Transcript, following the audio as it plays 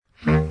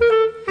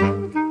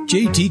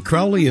J.T.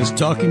 Crowley is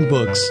Talking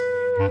Books.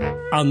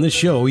 On this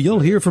show, you'll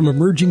hear from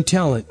emerging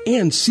talent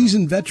and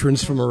seasoned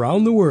veterans from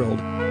around the world.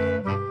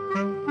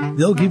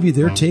 They'll give you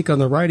their take on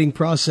the writing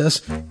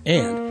process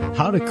and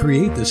how to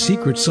create the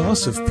secret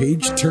sauce of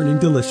page-turning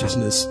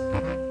deliciousness.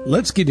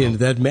 Let's get into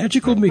that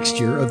magical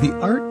mixture of the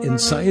art and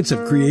science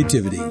of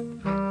creativity.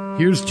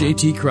 Here's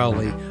J.T.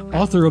 Crowley,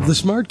 author of The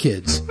Smart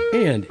Kids,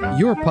 and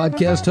your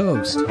podcast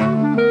host.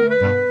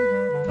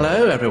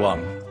 Hello,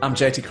 everyone. I'm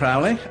J.T.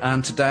 Crowley,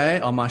 and today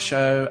on my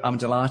show, I'm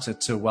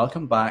delighted to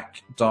welcome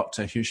back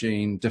Dr.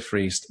 Eugene de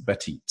Vries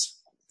Petit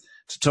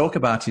to talk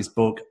about his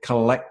book,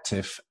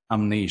 Collective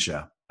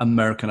Amnesia,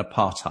 American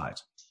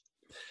Apartheid.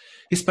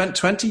 He spent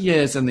 20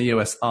 years in the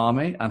U.S.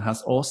 Army and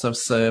has also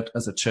served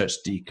as a church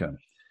deacon.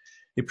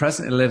 He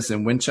presently lives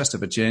in Winchester,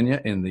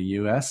 Virginia, in the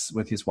U.S.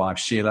 with his wife,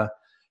 Sheila,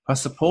 who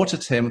has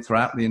supported him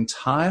throughout the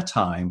entire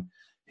time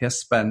he has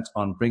spent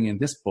on bringing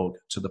this book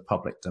to the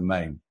public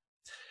domain.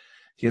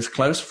 He has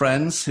close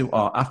friends who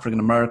are African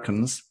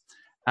Americans,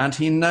 and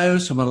he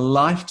knows from a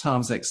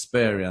lifetime's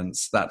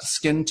experience that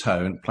skin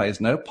tone plays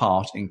no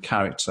part in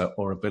character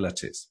or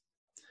abilities.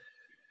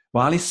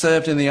 While he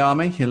served in the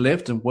army, he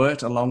lived and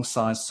worked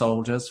alongside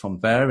soldiers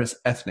from various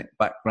ethnic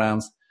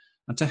backgrounds,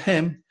 and to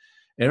him,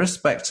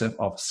 irrespective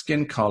of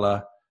skin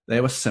color,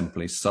 they were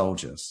simply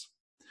soldiers,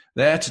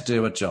 there to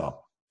do a job.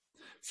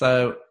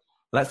 So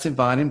let's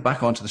invite him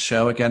back onto the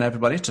show again,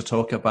 everybody, to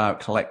talk about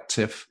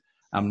Collective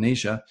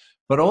Amnesia.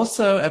 But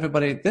also,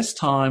 everybody, this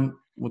time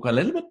we've got a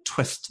little bit of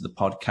twist to the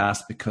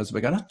podcast because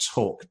we're going to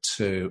talk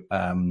to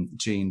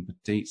Gene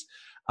Petit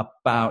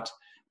about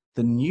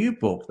the new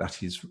book that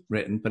he's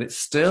written, but it's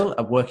still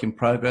a work in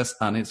progress,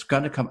 and it's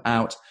going to come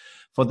out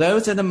for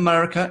those in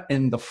America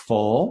in the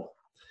fall,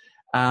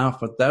 and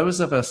for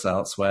those of us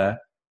elsewhere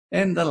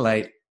in the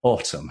late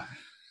autumn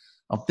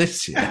of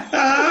this year.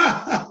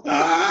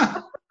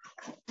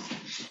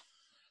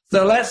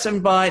 So let's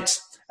invite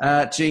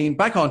Gene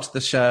back onto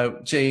the show.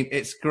 Gene,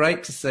 it's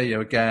great to see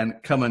you again.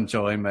 Come and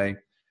join me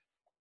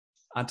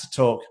and to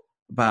talk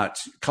about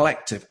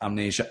collective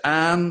amnesia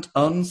and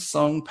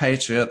unsung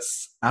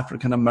patriots,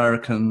 African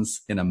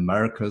Americans in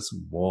America's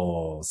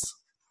wars.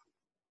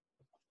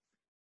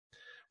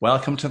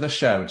 Welcome to the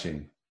show,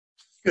 Gene.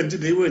 Good to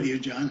be with you,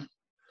 John.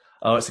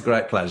 Oh, it's a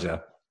great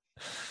pleasure.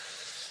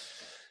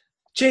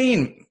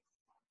 Gene,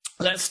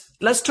 let's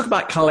talk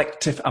about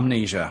collective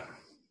amnesia.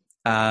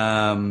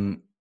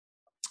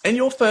 In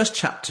your first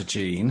chapter,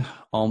 Gene,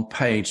 on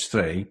page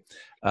 3,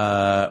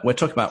 we're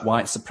talking about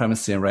white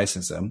supremacy and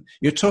racism.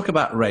 You talk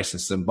about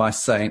racism by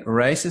saying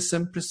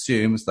racism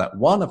presumes that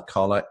one of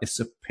color is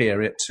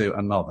superior to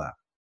another,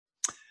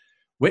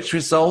 which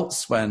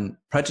results when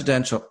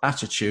prejudicial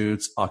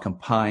attitudes are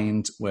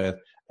combined with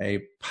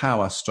a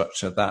power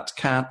structure that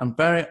can and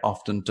very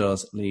often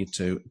does lead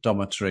to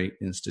dominatory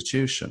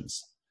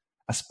institutions,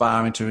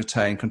 aspiring to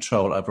retain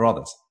control over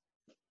others.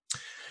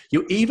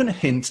 You even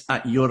hint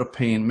at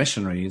European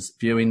missionaries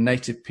viewing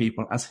native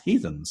people as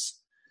heathens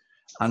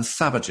and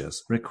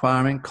savages,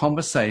 requiring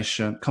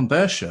conversion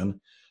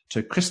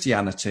to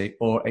Christianity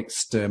or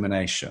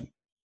extermination.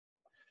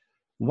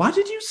 Why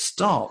did you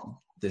start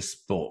this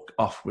book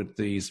off with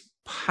these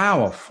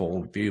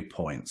powerful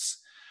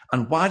viewpoints?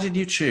 And why did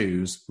you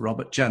choose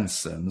Robert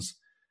Jensen's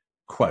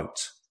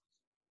quote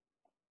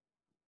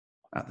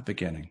at the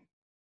beginning?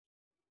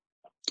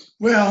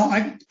 Well,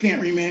 I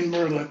can't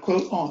remember the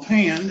quote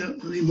offhand.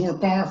 It would be more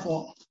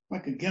powerful if I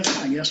could guess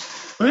it, I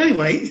guess. But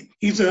anyway,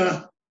 he's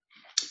a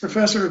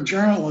professor of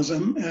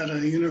journalism at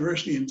a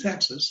university in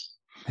Texas.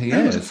 He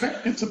is.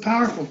 It's a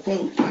powerful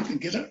quote. I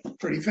could get it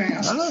pretty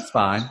fast. No, that's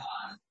fine.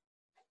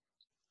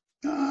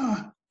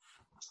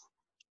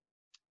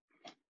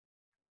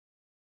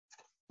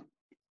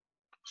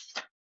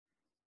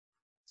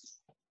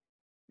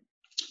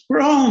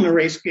 We're all in the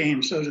race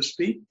game, so to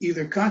speak,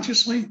 either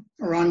consciously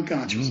or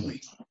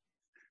unconsciously.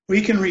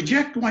 We can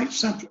reject white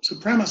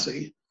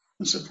supremacy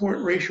and support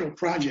racial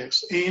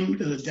projects aimed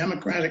at a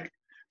democratic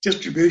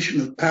distribution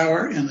of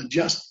power and a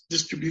just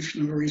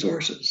distribution of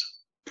resources.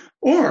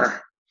 Or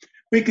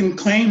we can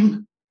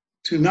claim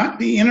to not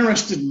be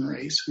interested in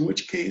race, in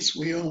which case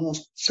we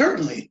almost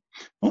certainly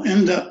will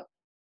end up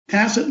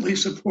tacitly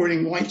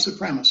supporting white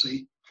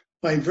supremacy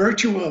by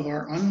virtue of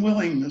our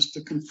unwillingness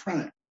to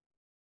confront it.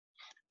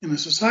 In a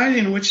society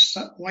in which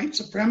white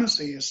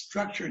supremacy is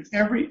structured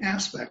every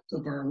aspect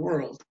of our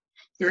world,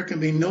 there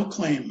can be no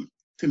claim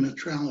to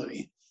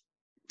neutrality.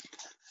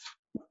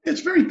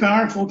 It's very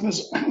powerful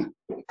because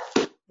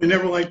we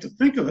never like to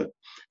think of it,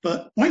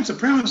 but white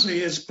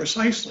supremacy is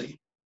precisely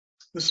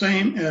the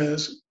same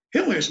as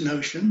Hitler's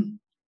notion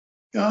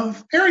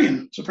of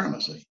Aryan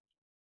supremacy.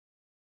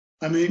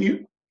 I mean,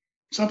 you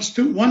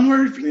substitute one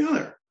word for the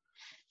other.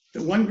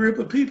 That one group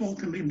of people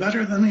can be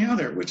better than the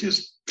other, which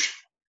is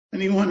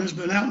anyone who's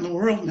been out in the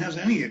world and has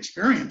any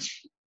experience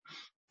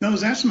knows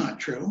that's not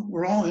true.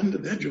 We're all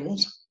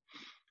individuals.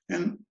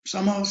 And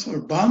some of us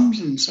are bums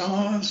and some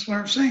of us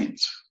are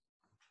saints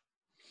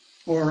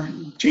or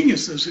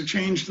geniuses who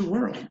change the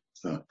world.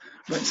 So,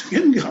 but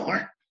skin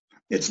color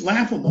it's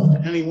laughable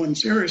that anyone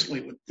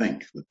seriously would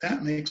think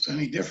that makes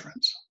any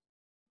difference.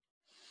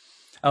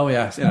 Oh,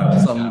 yes,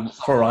 some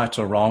for right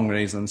or wrong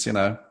reasons,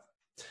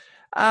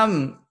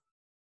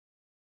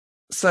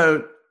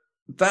 So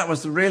that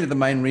was really the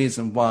main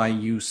reason why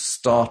you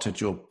started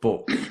your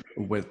book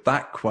with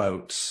that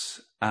quote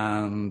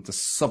and the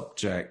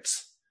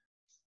subject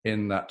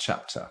in that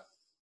chapter.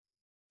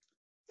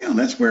 Yeah,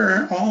 that's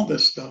where all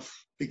this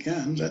stuff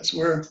begins. That's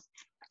where,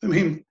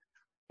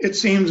 it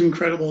seems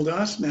incredible to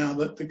us now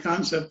that the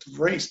concept of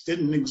race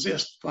didn't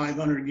exist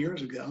 500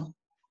 years ago.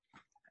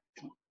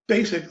 It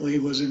basically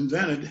was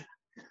invented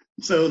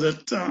so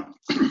that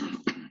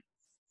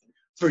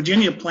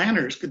Virginia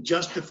planters could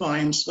justify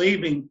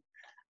enslaving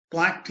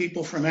Black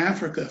people from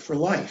Africa for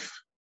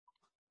life.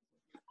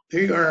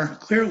 They are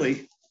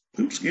clearly,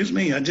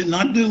 I did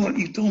not do what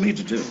you told me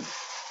to do.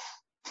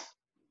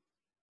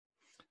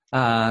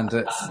 And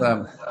it's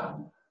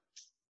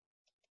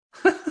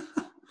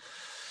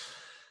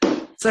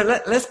so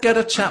let's go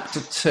to chapter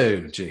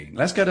 2, Gene.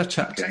 Let's go to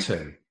chapter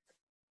 2.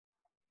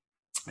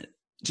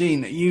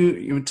 Gene,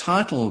 you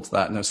entitled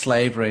that,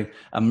 Slavery,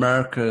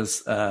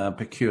 America's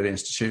Peculiar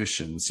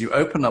Institutions. You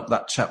open up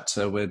that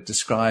chapter with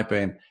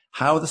describing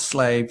how the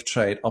slave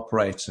trade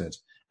operated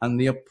and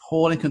the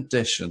appalling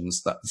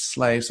conditions that the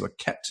slaves were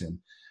kept in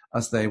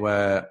as they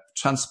were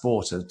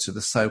transported to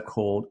the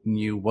so-called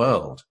New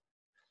World.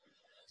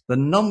 The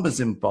numbers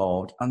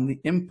involved and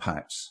the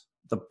impact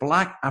the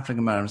Black African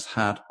Americans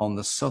had on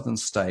the southern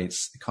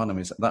states'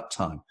 economies at that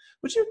time.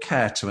 Would you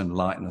care to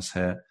enlighten us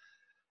here?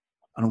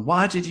 And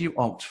why did you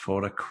opt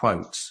for a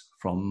quote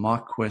from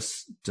Marquis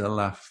de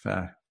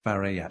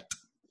Lafayette?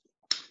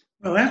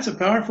 Well, that's a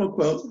powerful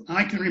quote.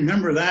 I can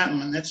remember that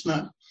one.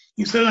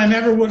 He said, I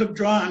never would have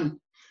drawn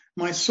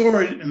my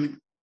sword in the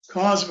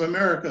cause of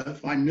America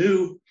if I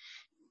knew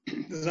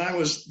that I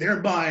was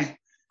thereby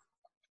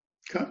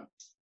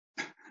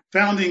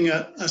founding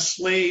a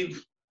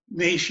slave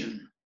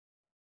nation,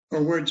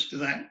 or words to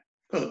that.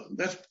 Oh,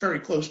 that's very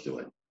close to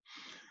it.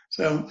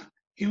 So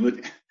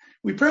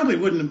we probably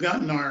wouldn't have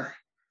gotten our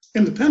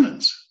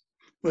independence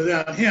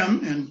without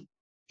him and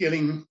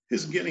getting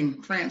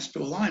France to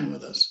align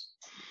with us.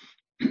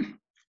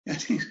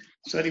 And he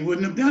said he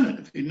wouldn't have done it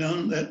if he'd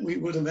known that we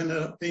would have ended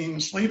up being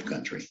a slave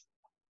country,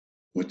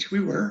 which we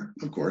were,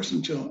 of course,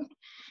 until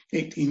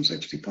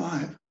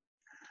 1865.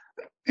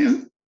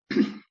 And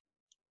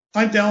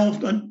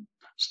I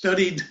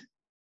studied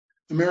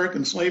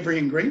American slavery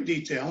in great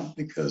detail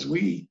because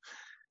we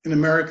in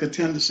America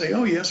tend to say,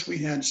 oh, yes, we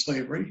had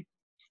slavery,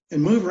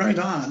 and move right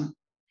on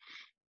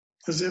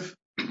as if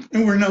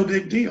it were no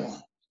big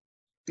deal.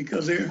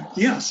 Because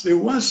there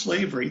was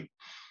slavery.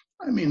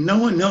 No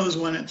one knows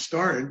when it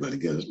started,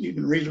 but you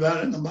can read about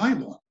it in the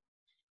Bible.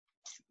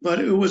 But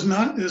it was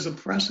not as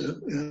oppressive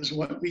as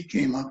what we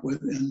came up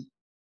with in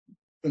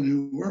the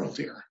New World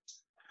here.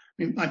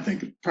 I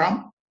think it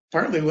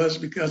partly was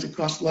because it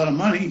cost a lot of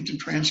money to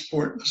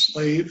transport a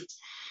slave.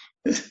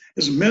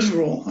 It's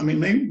miserable.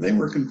 They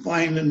were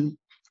confined in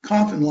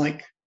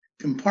coffin-like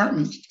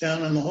compartments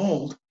down in the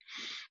hold.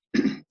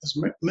 As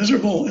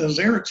miserable as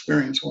their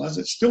experience was,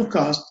 it still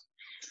cost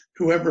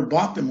whoever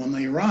bought them when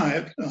they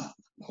arrived a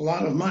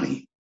lot of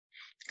money,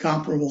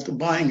 comparable to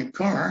buying a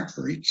car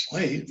for each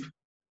slave.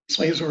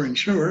 Slaves were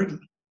insured.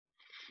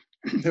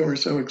 They were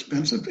so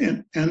expensive,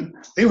 and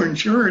they were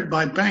insured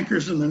by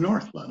bankers in the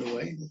North, by the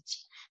way.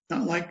 It's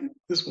not like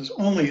this was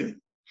only an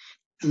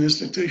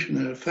institution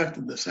that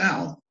affected the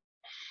South.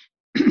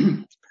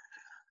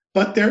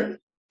 But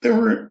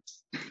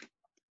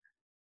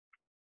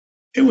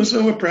it was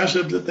so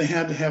oppressive that they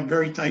had to have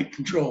very tight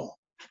control.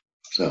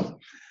 So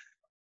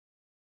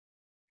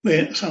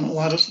a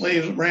lot of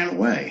slaves ran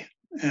away,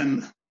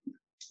 and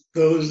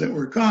those that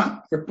were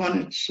caught were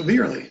punished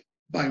severely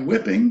by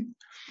whipping.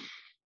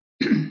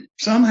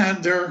 Some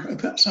had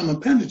some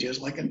appendages,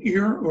 like an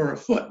ear or a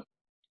foot,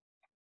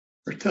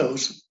 or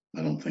toes.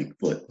 I don't think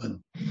foot, but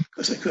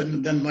because they couldn't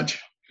have done much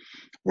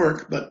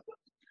work. But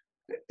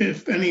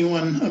if any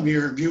one of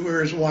your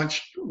viewers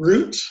watched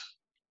Roots,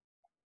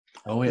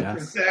 oh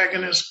yes, the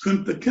protagonist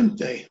Kunta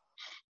Kinte,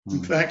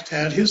 in fact,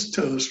 had his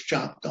toes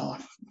chopped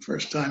off the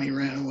first time he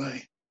ran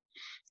away.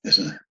 It's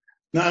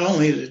not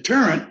only a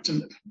deterrent,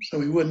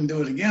 so he wouldn't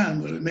do it again,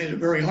 but it made it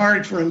very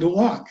hard for him to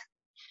walk,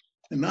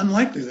 and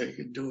unlikely that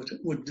he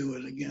would do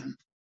it again.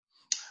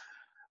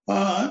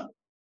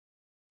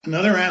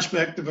 Another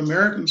aspect of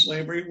American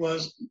slavery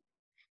was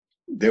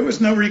there was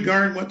no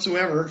regard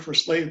whatsoever for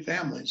slave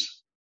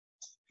families.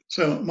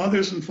 So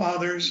mothers and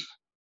fathers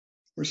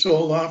were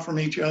sold off from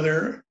each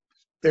other.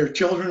 Their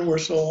children were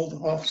sold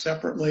off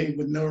separately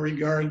with no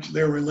regard to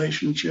their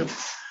relationship.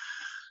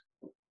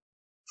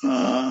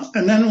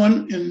 And then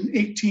in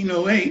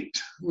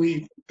 1808,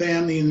 we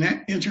banned the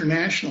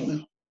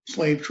international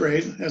slave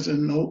trade, as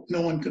in no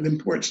one could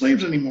import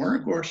slaves anymore.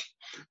 Of course,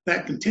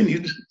 that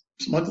continued,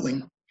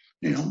 smuggling,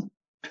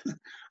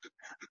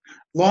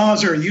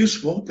 Laws are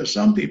useful because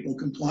some people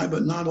comply,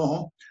 but not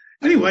all.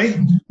 Anyway,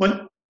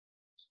 what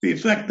the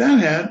effect that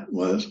had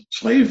was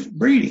slave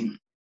breeding.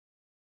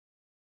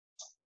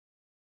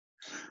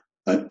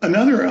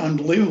 Another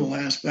unbelievable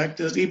aspect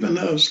is even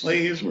though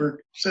slaves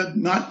were said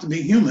not to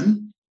be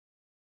human,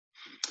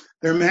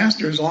 their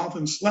masters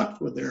often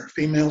slept with their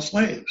female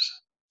slaves.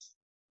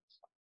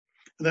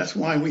 That's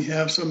why we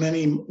have so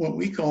many what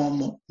we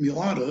call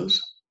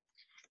mulattoes.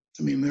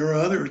 I mean, there are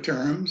other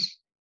terms,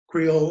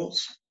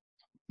 Creoles,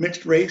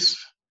 mixed race.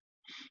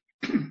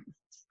 They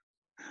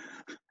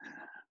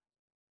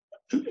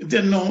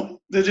didn't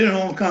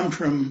all come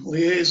from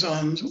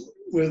liaisons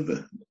with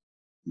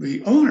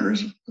the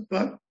owners,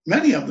 but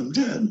many of them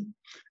did.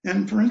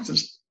 And for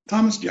instance,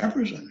 Thomas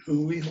Jefferson,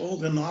 who we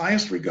hold in the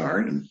highest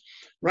regard, and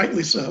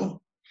rightly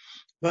so,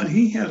 but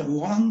he had a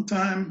long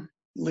time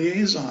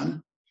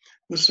liaison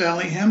with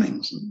Sally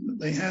Hemings.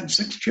 They had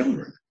 6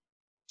 children.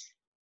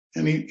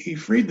 And he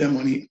freed them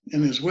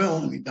in his will,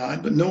 and he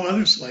died, but no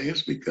other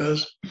slaves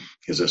because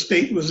his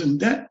estate was in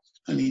debt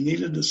and he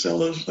needed to sell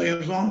those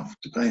slaves off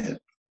to pay it.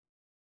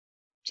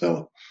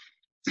 So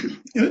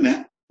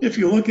if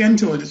you look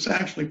into it, it's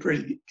actually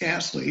pretty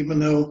ghastly, even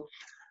though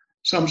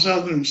some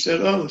Southerners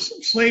said, oh, the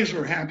slaves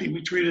were happy.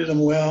 We treated them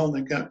well.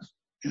 They got,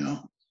 it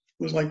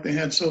was like they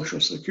had Social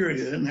Security.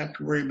 They didn't have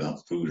to worry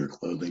about food or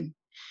clothing.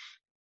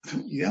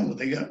 Yeah, well,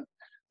 they got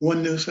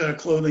one new set of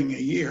clothing a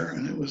year,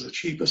 and it was the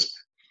cheapest.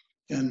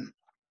 And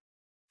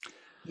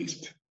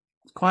it's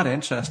quite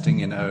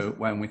interesting,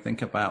 when we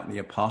think about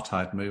the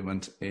apartheid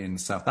movement in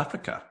South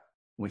Africa,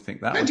 we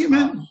think that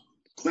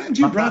glad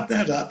you brought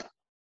that up.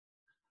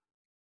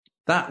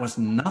 That was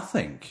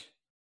nothing,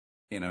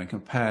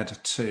 compared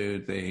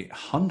to the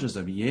hundreds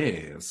of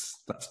years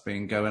that's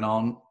been going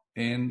on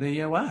in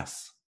the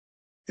US.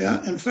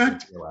 Yeah, in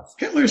fact,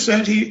 Hitler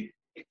said he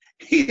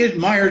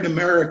admired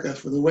America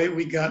for the way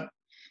we got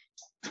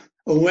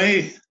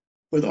away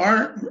with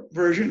our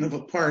version of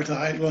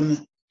apartheid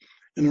when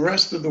in the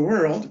rest of the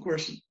world, of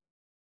course,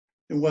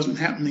 it wasn't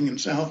happening in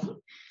South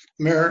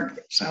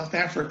America, South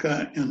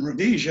Africa, and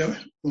Rhodesia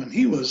when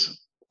he was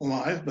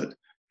alive, but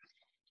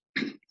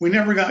we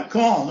never got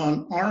called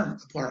on our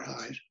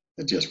apartheid.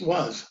 It just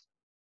was.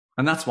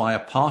 And that's why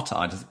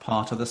apartheid is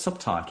part of the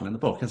subtitle in the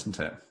book, isn't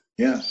it?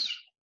 Yes.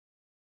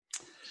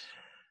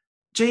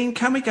 Jean,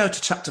 can we go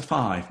to chapter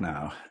 5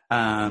 now?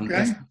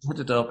 It's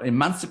headed up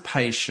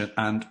Emancipation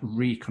and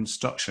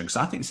Reconstruction, because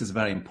I think this is a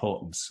very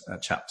important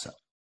chapter.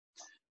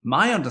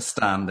 My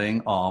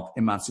understanding of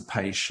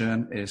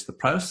emancipation is the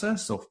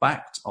process or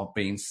fact of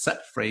being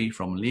set free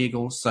from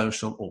legal,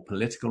 social, or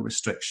political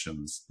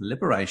restrictions,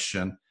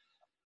 liberation.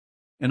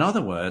 In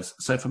other words,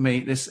 so for me,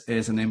 this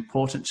is an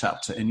important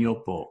chapter in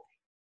your book.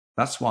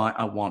 That's why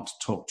I want to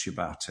talk to you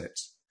about it.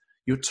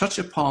 You touch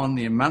upon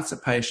the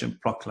Emancipation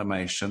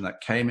Proclamation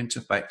that came into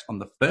effect on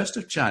the 1st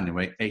of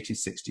January,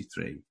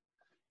 1863.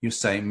 You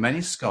say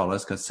many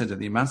scholars consider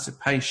the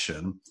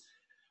Emancipation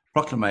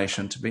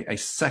Proclamation to be a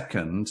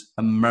second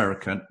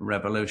American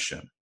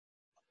Revolution,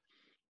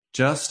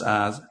 just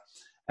as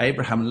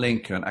Abraham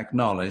Lincoln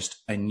acknowledged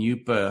a new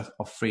birth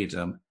of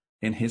freedom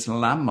in his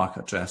landmark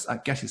address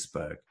at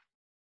Gettysburg.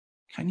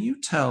 Can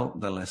you tell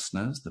the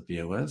listeners, the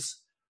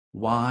viewers,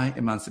 why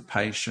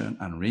emancipation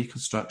and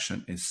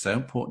reconstruction is so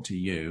important to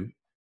you,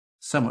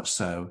 so much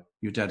so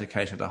you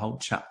dedicated a whole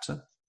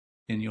chapter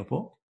in your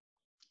book?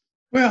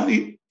 Well,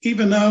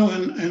 even though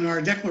in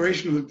our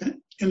Declaration of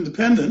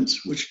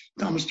Independence, which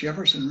Thomas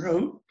Jefferson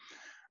wrote,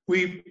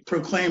 we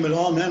proclaim that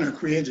all men are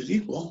created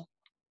equal,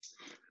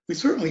 we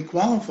certainly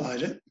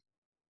qualified it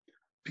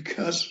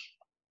because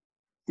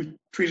we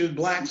treated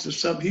blacks as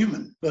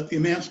subhuman. But the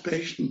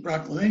Emancipation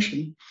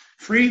Proclamation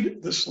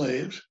freed the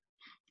slaves,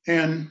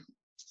 and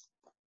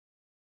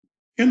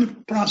in the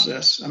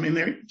process,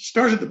 they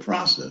started the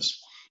process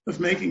of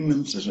making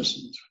them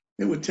citizens.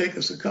 It would take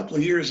us a couple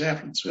of years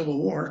after the Civil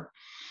War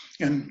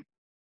and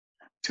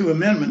 2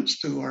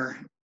 amendments to our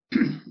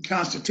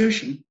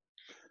Constitution,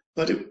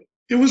 but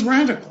it was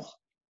radical.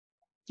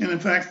 And in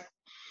fact,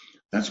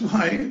 that's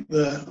why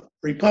the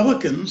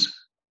Republicans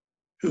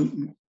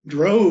who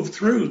drove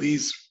through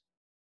this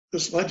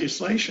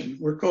legislation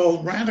were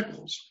called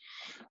radicals.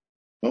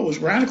 What was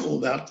radical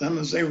about them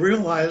is they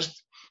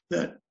realized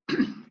that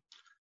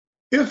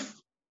if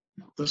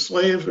the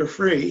slaves are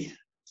free,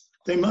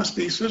 they must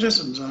be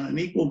citizens on an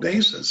equal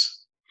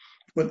basis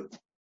with,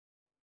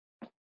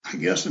 I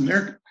guess in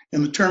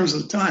the terms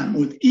of the time,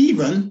 with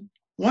even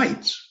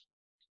whites.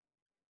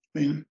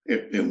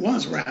 It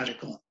was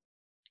radical.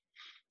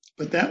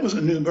 But that was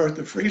a new birth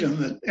of freedom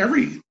that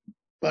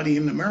everybody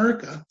in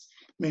America,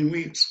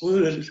 we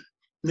excluded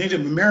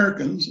Native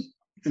Americans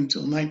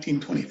until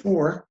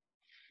 1924,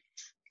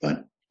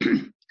 but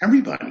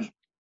everybody,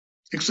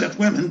 except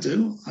women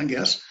too, I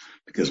guess,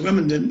 because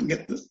women didn't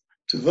get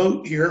to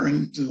vote here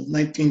until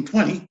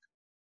 1920.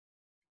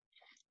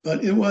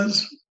 But it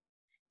was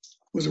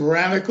a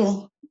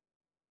radical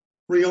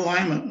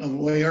realignment of the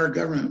way our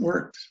government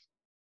worked.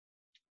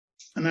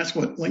 And that's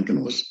what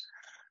Lincoln was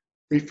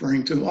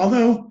referring to.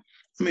 Although,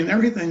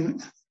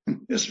 everything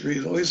in history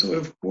is always sort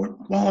of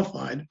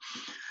qualified.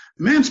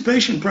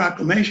 Emancipation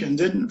Proclamation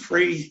didn't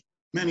free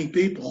many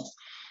people.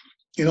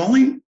 It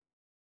only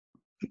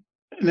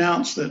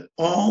announced that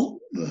all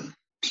the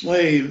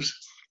slaves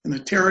and the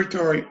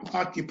territory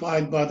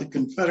occupied by the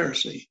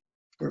Confederacy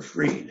were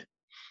freed.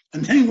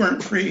 And they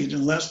weren't freed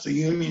unless the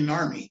Union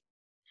Army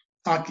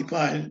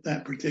occupied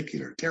that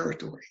particular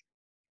territory,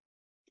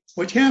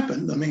 which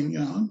happened. I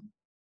mean,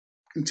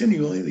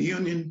 continually the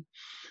Union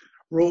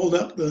rolled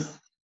up the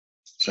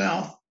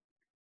South,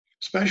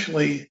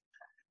 especially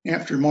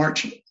after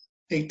March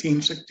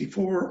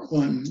 1864,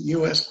 when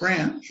U.S.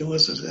 Grant,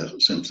 Ulysses S.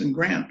 Simpson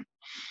Grant,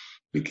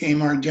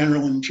 became our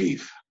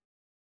general-in-chief.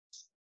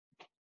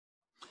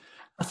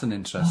 That's an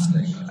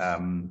interesting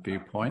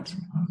viewpoint.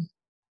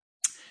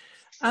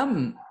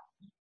 When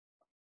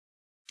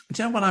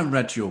I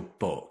read your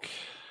book,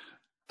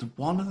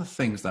 one of the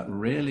things that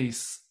really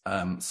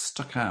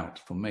stuck out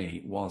for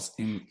me was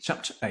in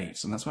chapter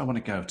 8, and that's where I want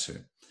to go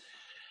to.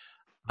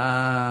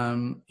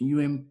 You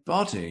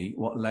embody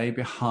what lay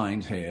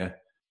behind here,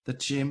 the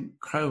Jim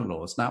Crow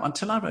laws. Now,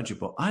 until I read your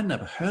book, I'd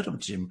never heard of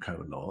Jim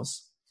Crow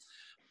laws,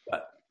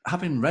 but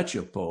having read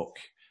your book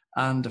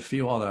and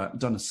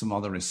done some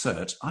other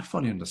research, I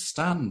fully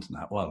understand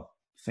now. Well,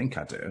 I think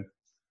I do.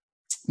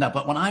 Now,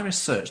 but when I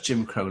researched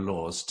Jim Crow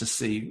laws to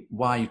see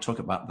why you talk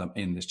about them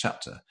in this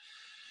chapter,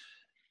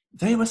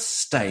 they were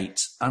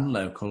state and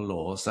local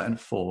laws that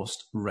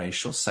enforced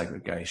racial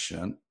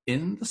segregation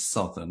in the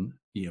southern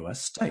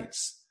US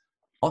states.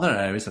 Other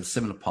areas had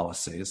similar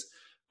policies,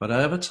 but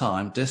over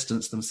time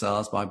distanced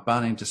themselves by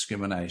banning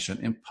discrimination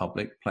in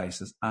public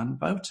places and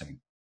voting.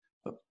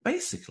 But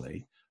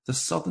basically, the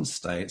southern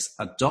states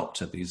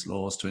adopted these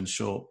laws to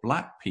ensure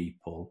black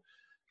people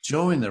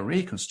during the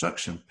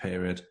Reconstruction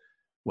period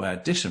were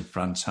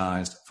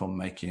disenfranchised from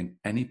making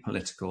any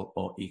political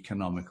or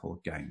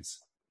economical gains.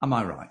 Am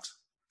I right?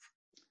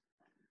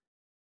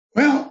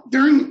 Well,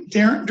 during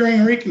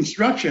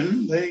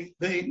Reconstruction,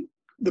 the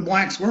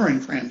blacks were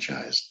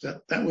enfranchised.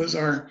 That was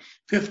our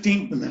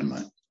 15th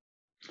Amendment.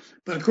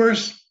 But of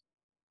course,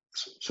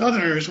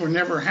 Southerners were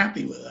never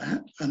happy with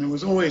that, and there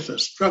was always a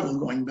struggle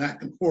going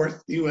back and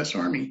forth. The U.S.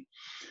 Army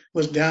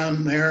was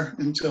down there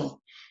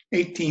until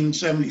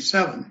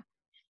 1877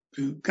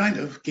 to kind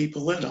of keep a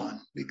lid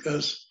on,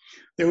 because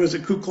there was a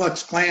Ku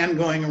Klux Klan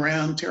going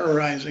around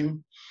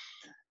terrorizing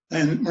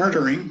and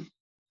murdering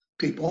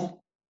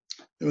people.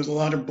 There was a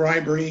lot of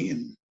bribery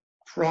and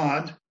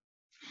fraud.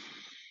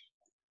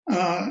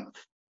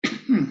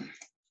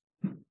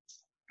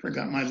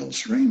 Forgot my little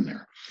stream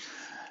there.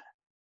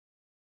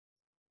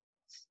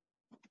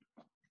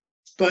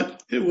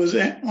 But it was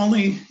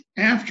only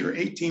after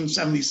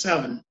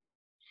 1877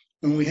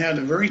 when we had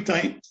a very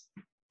tight,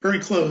 very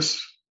close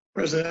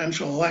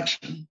presidential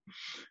election.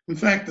 In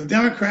fact, the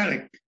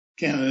Democratic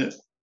candidate,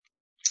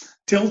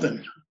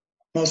 Tilden,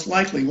 most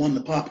likely won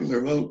the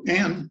popular vote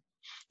and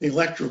the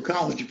Electoral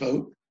College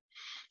vote.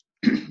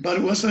 But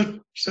it was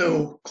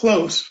so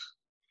close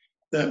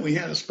that we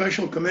had a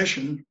special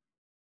commission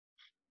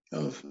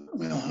of,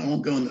 well, I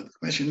won't go into the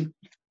commission,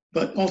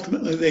 but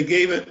ultimately they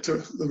gave it to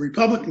the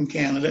Republican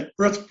candidate,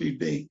 Rutherford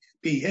B.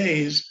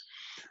 Hayes,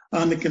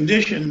 on the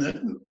condition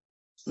that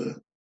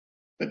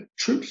the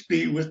troops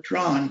be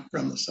withdrawn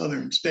from the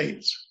southern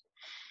states.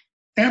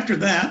 After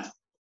that,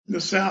 the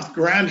South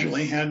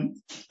gradually had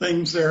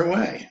things their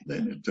way.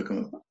 It took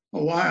a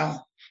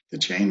while to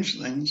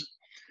change things.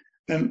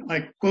 And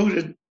I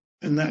quoted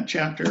in that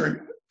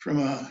chapter from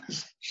a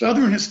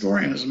Southern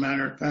historian, as a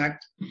matter of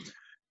fact,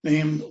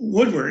 named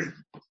Woodward,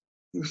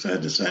 who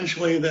said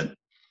essentially that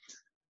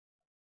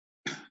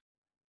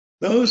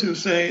those who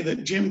say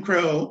that Jim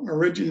Crow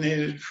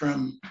originated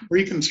from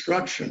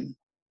Reconstruction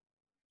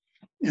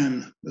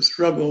and the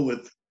struggle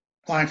with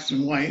blacks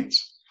and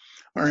whites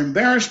are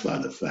embarrassed by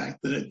the fact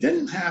that it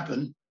didn't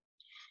happen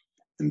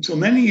until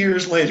many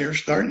years later,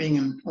 starting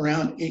in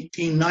around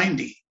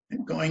 1890,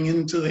 and going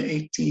into the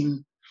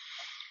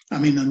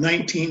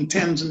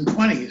 1910s and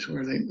 20s,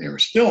 where they were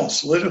still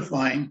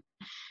solidifying,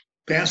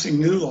 passing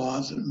new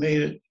laws that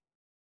made it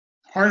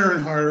harder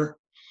and harder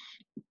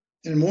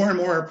and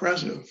more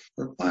oppressive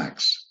for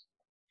blacks.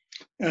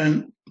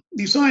 And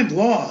besides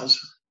laws,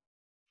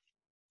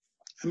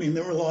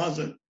 there were laws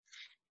that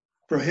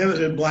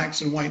prohibited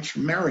blacks and whites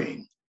from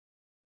marrying,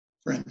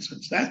 for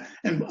instance.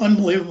 And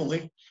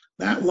unbelievably,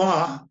 that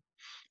law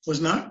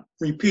was not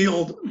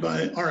repealed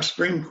by our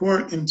Supreme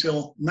Court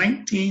until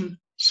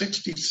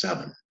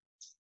 1967.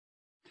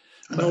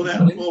 I know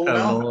that full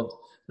well.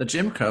 The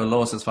Jim Crow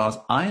laws, as far as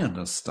I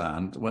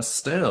understand, were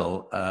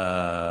still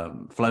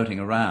floating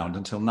around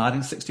until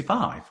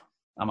 1965.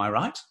 Am I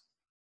right?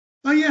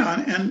 Oh, yeah.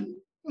 And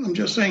I'm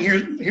just saying,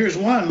 here's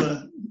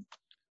one,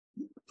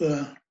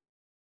 the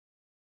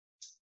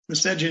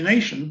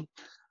miscegenation.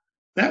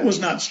 That was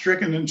not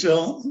stricken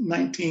until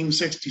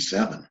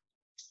 1967.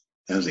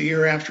 That was a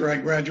year after I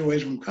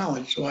graduated from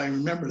college, so I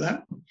remember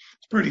that.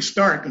 It's pretty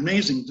stark,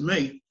 amazing to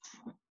me.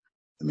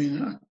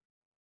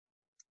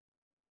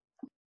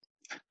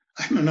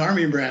 I'm an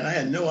Army brat. I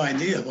had no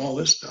idea of all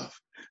this stuff.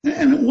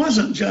 And it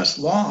wasn't just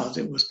laws,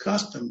 it was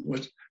custom,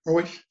 which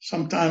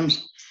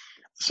sometimes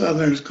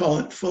Southerners call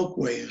it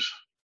folkways.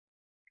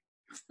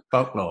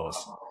 Folk laws.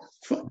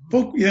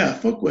 Folkways.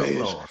 Folk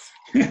laws.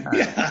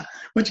 Yeah,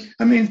 which,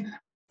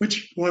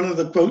 which one of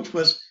the quotes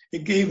was,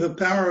 it gave the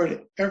power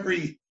to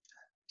every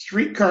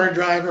streetcar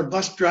driver,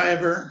 bus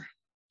driver,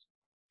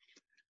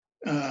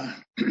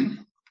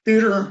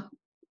 theater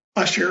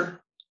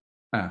usher,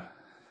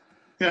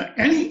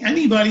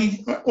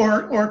 anybody,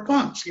 or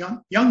punks,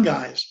 young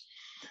guys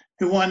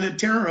who wanted to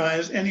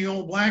terrorize any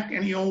old black,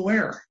 any old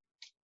where.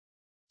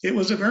 It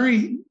was a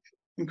very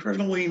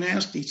incredibly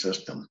nasty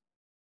system.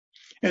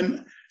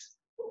 And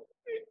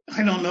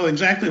I don't know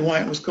exactly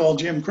why it was called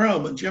Jim Crow,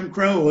 but Jim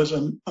Crow was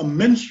a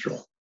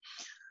minstrel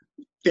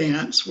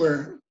dance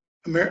where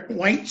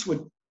whites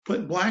would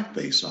put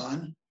blackface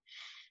on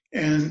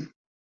and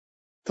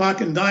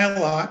talking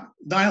dialogue,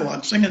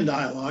 singing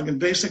dialogue, and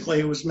basically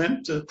it was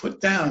meant to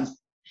put down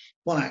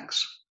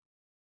blacks.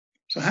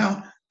 So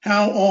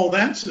how all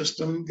that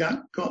system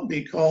got to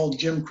be called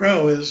Jim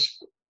Crow is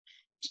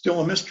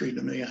still a mystery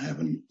to me. I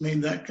haven't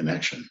made that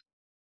connection.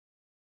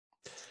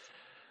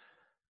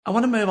 I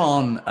want to move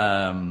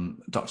on,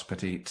 Dr.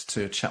 Petit,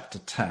 to chapter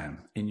 10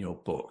 in your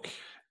book.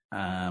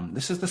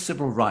 This is the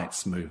Civil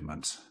Rights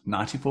Movement,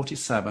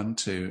 1947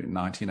 to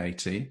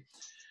 1980,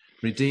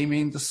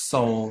 Redeeming the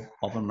Soul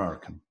of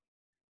American.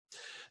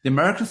 The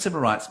American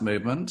Civil Rights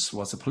Movement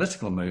was a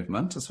political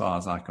movement, as far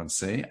as I can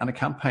see, and a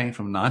campaign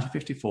from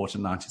 1954 to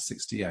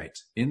 1968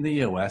 in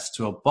the US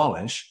to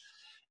abolish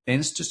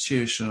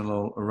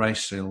institutional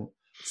racial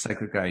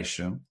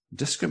segregation,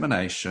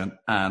 discrimination,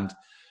 and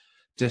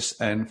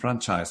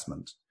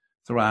disenfranchisement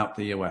throughout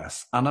the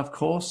US. And of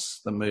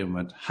course, the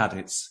movement had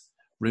its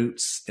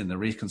roots in the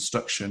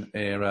Reconstruction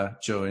era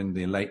during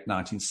the late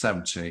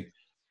 1970s,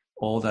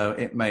 although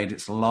it made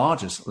its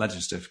largest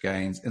legislative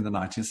gains in the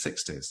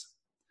 1960s.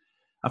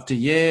 After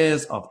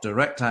years of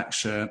direct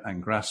action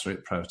and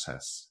grassroots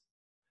protests.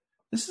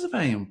 This is a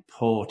very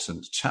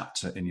important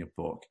chapter in your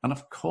book, and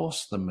of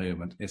course the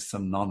movement is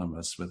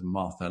synonymous with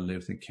Martin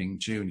Luther King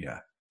Jr.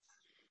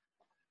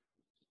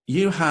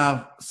 You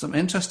have some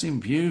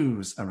interesting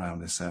views around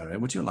this area.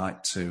 Would you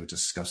like to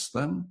discuss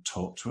them,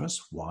 talk to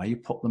us, why you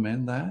put them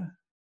in there?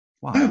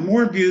 Why? I have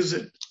more views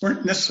that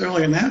weren't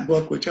necessarily in that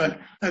book, which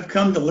I've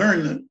come to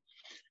learn that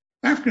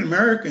African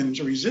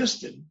Americans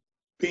resisted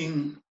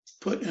being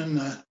put in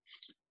the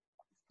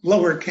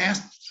lower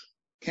caste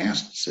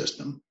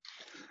system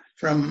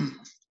from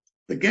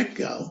the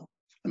get-go.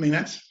 I mean,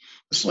 that's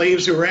the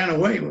slaves who ran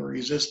away were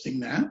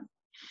resisting that.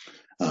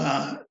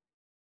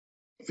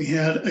 We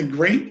had a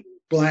great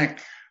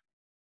black.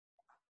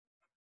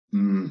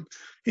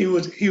 He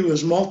was a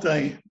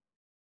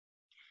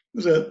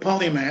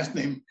polymath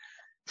named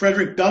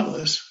Frederick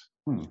Douglass,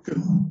 who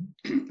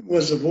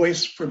was a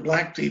voice for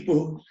black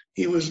people.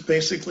 He was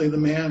basically the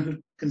man who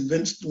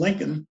convinced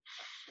Lincoln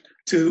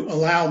to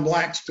allow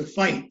blacks to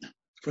fight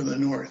for the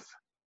North.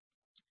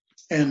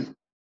 And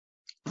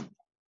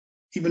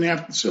even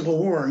after the Civil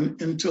War,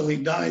 until he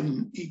died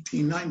in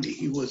 1890,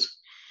 he was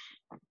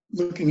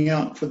looking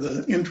out for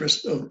the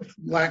interest of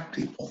black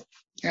people,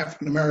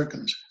 African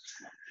Americans.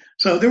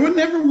 So there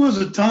never was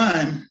a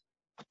time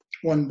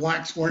when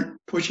blacks weren't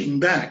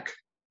pushing back.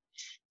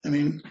 I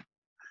mean,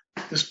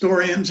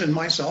 historians, and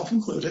myself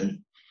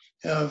included,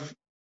 have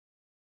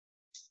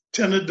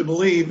tended to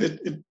believe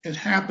it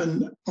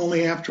happened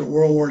only after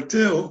World War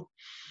II.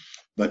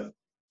 But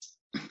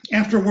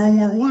after World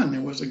War I,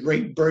 there was a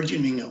great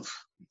burgeoning of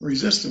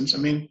resistance. I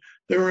mean,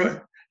 there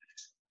were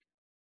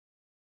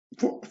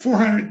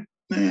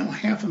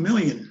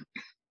 500,000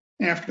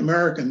 African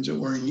Americans that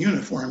were in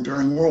uniform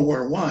during World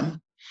War I.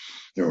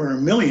 There were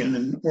 1 million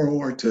in World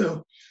War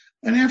II.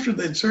 And after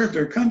they'd served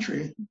their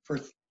country for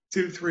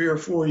 2, 3, or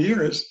 4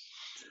 years,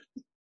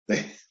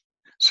 they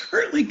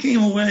certainly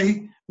came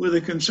away with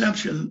a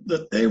conception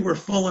that they were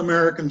full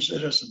American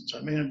citizens. I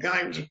mean, a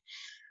guy who's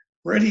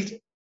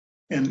ready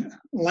and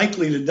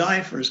likely to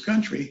die for his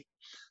country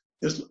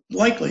is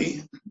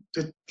likely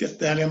to get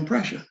that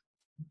impression.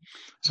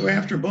 So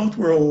after both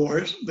World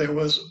Wars, there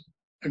was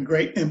a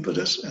great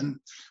impetus, and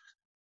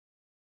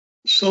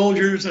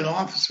soldiers and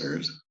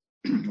officers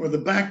were the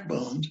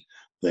backbones.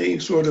 They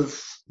sort of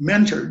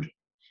mentored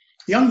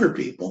younger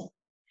people.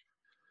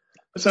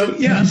 So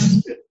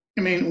yes,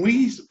 I mean,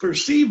 we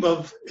perceive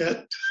of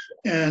it,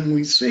 and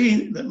we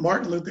see that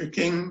Martin Luther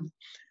King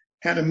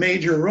had a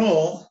major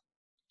role,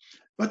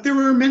 but there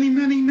were many,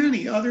 many,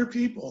 many other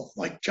people,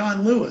 like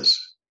John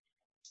Lewis,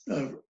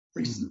 of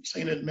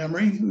sainted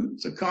memory,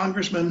 who's a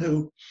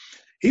congressman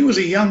he was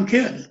a young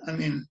kid, I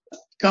mean,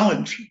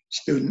 college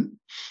student,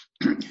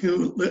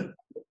 who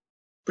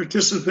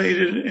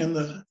participated in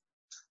the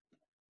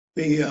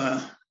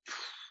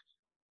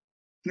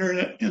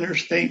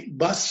interstate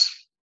bus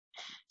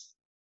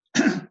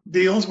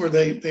deals where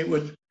they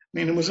would, I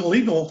mean, it was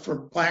illegal for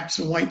blacks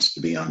and whites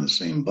to be on the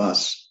same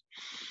bus.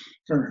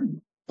 Or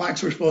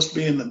blacks were supposed to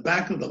be in the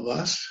back of the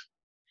bus,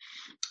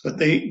 but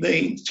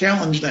they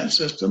challenged that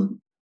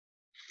system,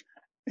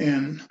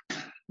 and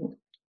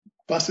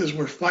buses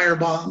were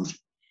firebombed.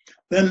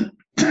 Then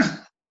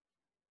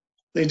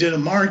they did a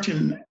march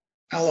in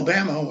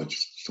Alabama, which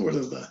is sort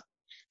of the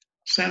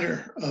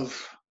center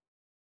of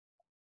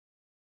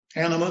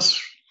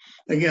animus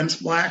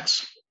against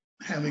blacks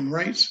having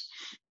rights.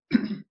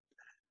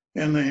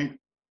 And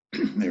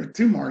there were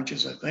 2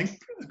 marches, I think,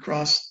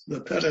 across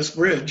the Pettus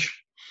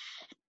Bridge,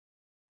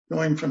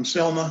 going from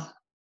Selma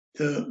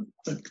to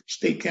the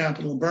state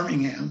capital,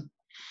 Birmingham.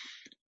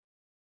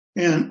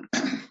 And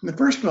the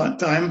first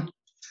time,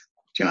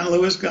 John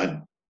Lewis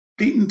got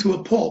beaten to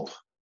a pulp.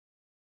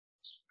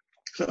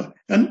 So,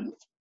 and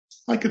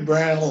I could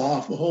rattle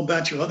off a whole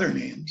bunch of other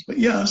names, but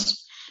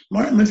yes,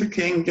 Martin Luther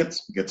King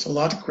gets a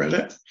lot of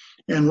credit,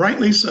 and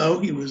rightly so.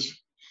 He was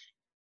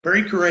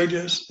very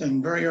courageous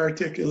and very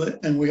articulate,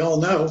 and we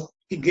all know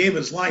he gave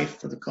his life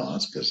for the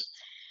cause because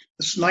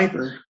the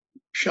sniper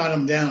shot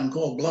him down in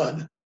cold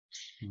blood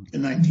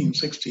in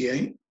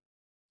 1968.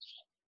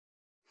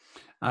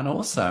 And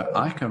also,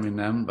 I can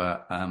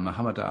remember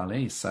Muhammad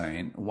Ali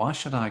saying, "Why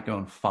should I go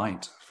and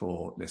fight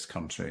for this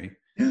country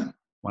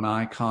when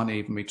I can't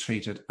even be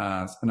treated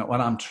as,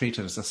 when I'm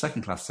treated as a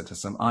second-class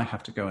citizen, I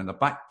have to go in the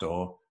back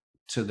door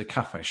to the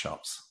cafe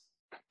shops."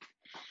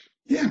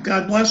 Yeah,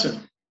 God bless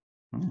him.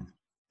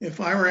 If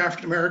I were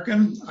African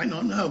American, I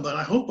don't know, but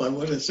I hope I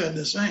would have said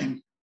the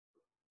same.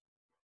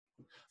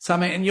 So, I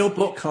mean, in your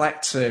book,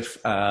 Collective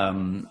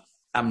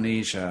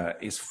Amnesia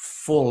is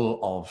full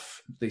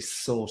of these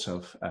sort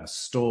of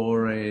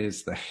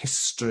stories, the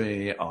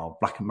history of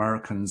Black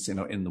Americans,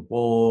 in the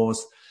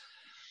wars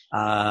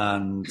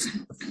and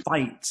the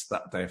fights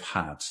that they've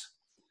had.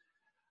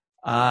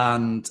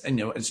 And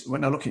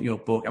when I look at your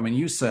book, I mean,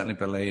 you certainly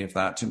believe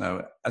that,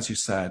 as you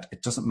said,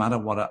 it doesn't matter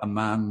what a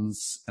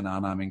man's, and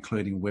I'm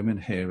including women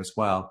here as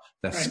well,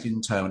 their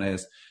skin tone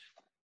is.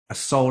 A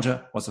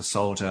soldier was a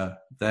soldier,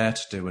 there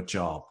to do a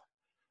job.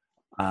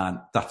 And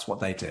that's what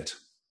they did.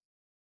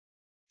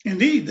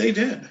 Indeed, they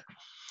did.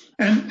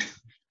 And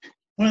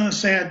one of the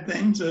sad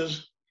things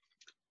is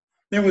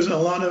there was a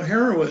lot of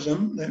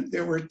heroism.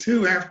 There were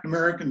 2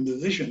 African-American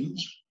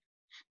divisions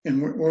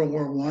in World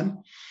War I.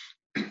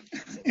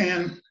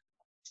 And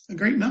a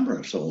great number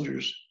of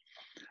soldiers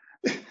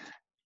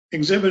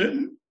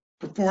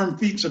performed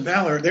feats of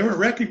valor. They were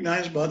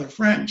recognized by the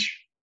French,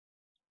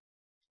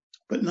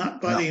 but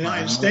not by the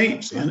United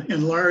States.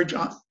 In large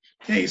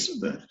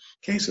cases,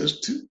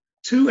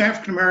 2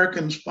 African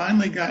Americans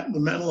finally got the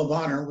Medal of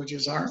Honor, which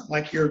is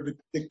like your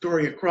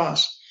Victoria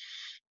Cross,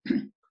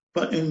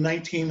 but in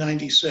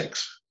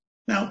 1996.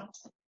 Now,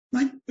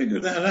 I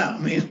figured that out. I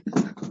mean,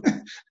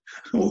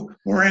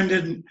 war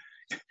ended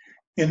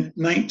in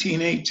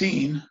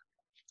 1918.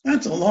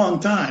 That's a long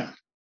time.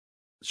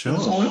 Sure.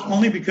 It's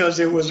only because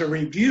there was a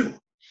review. I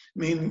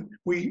mean,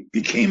 we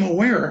became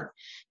aware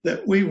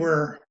that we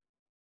were,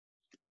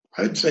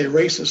 I'd say,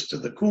 racist to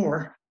the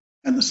core.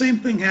 And the same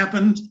thing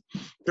happened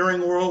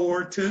during World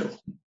War II.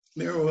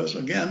 There was,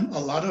 again, a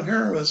lot of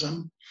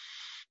heroism.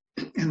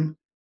 And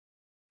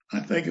I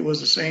think it was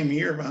the same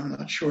year, but I'm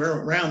not sure,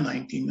 around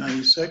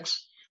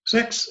 1996.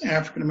 6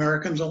 African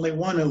Americans, only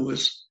 1 who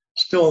was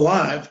still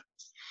alive,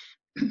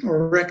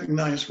 were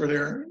recognized for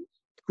their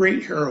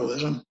great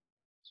heroism.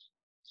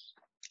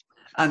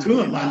 And 2 of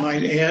them, I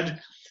might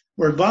add,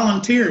 were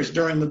volunteers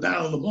during the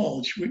Battle of the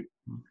Bulge.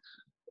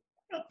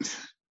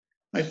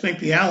 I think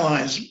the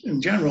Allies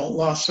in general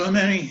lost so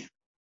many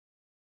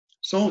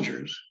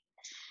soldiers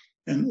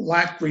and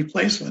lacked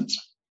replacements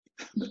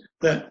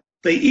that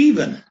they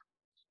even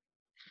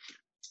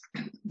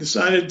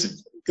decided to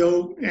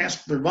go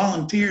ask for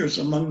volunteers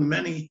among the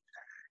many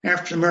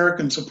African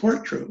American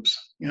support troops,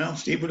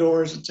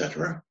 stevedores,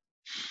 etc.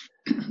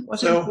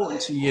 Was it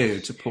important to you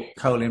to put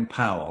Colin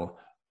Powell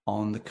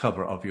on the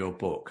cover of your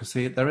book? Because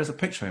there is a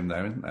picture of him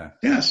there, isn't there?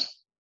 Yes.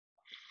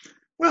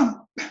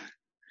 Well,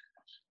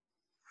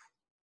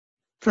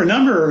 for a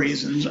number of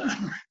reasons.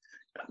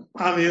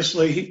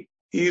 Obviously,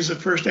 he's the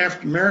first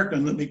African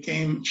American that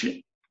became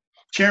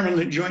chairman of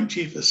the Joint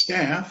Chief of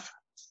Staff.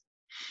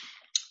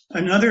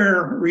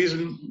 Another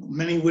reason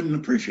many wouldn't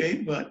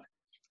appreciate, but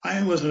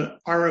I was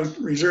our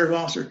Reserve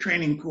Officer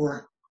Training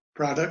Corps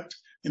product,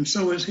 and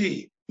so was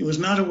he. He was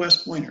not a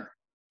West Pointer.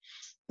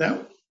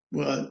 That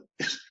was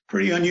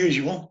pretty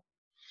unusual.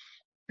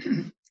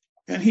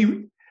 And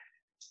he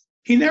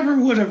never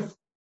would have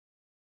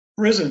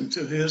risen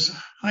to his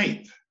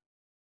height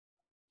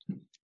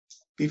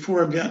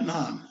before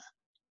Vietnam.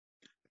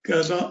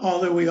 Because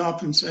although we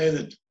often say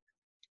that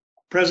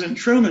President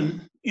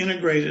Truman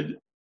integrated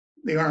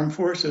the armed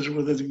forces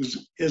with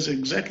his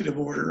executive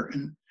order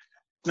in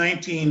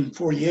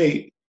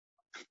 1948,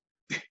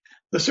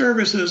 the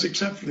services,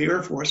 except for the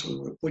Air Force,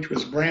 which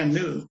was brand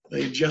new,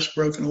 they had just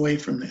broken away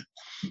from the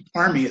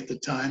Army at the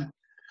time,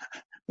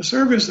 the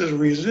services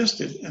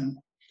resisted, and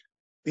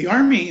the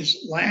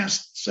Army's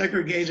last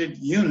segregated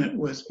unit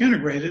was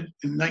integrated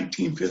in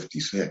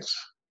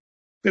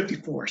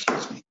 1954,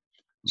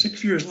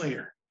 6 years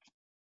later.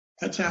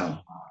 That's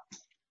how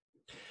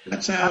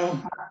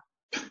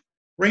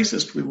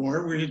racist we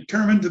were. We were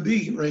determined to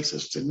be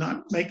racist and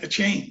not make a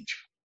change.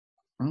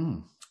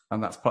 And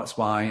that's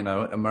why,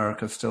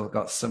 America's still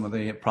got some of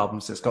the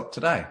problems it's got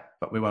today,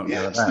 but we won't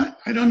go there.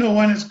 I don't know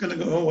when it's going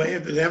to go away,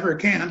 if it ever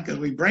can, because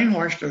we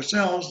brainwashed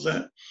ourselves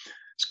that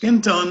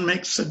skin tone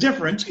makes a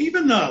difference,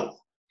 even though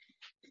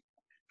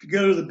If you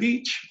go to the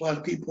beach, a lot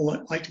of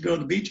people like to go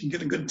to the beach and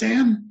get a good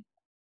tan.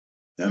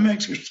 That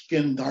makes your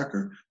skin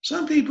darker.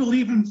 Some people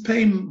even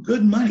pay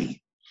good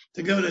money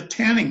to go to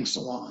tanning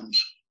salons.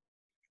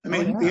 I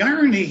mean, the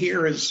irony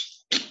here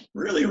is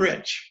really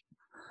rich.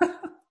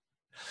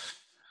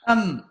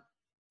 I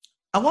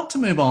want to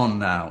move on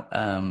now,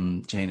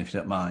 Jane, if you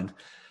don't mind.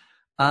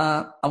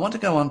 I want to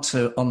go on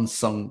to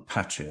Unsung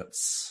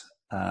Patriots,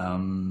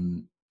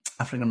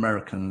 African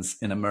Americans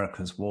in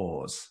America's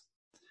Wars.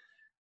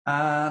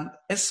 And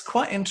it's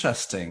quite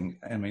interesting.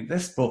 I mean,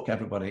 this book,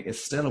 everybody,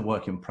 is still a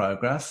work in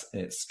progress.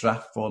 It's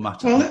draft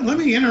format. Well, let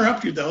me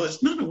interrupt you, though.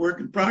 It's not a work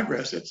in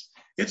progress. It's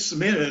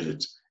submitted.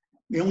 It's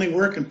the only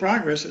work in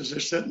progress is they're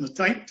setting the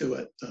type to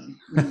it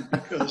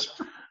because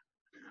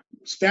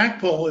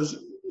Stackpole is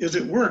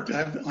it worked.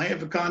 I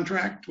have a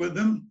contract with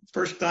them.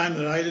 First time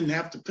that I didn't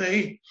have to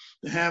pay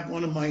to have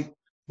one of my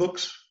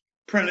books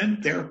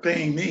printed. They're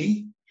paying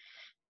me.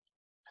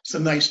 It's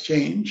a nice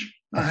change.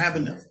 I have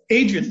an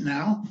agent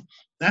now.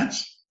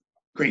 That's a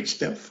great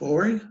step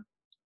forward.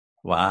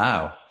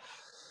 Wow.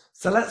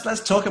 So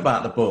let's talk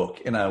about the book,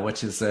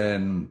 which is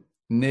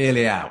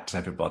nearly out,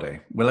 everybody.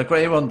 We'll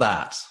agree on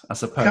that, I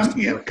suppose.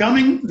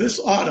 Coming this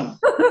autumn.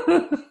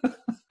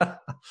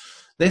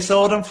 This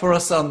autumn for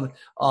us in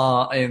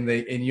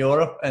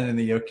Europe and in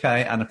the UK,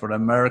 and for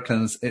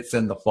Americans, it's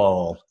in the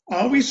fall. I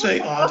always say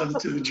autumn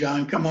too,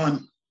 John. Come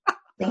on.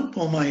 Don't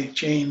pull my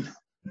chain.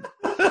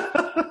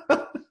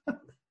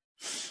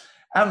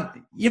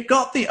 You've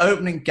got the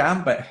opening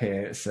gambit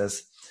here. It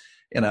says,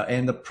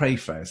 in the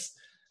preface,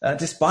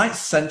 despite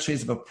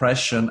centuries of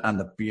oppression and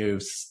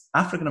abuse,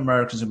 African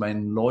Americans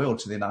remain loyal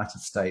to the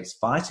United States,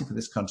 fighting for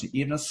this country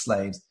even as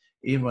slaves,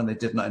 even when they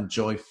did not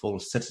enjoy full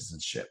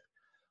citizenship.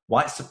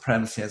 White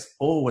supremacy has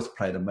always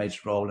played a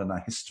major role in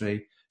our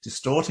history,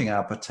 distorting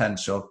our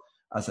potential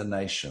as a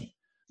nation.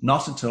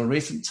 Not until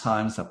recent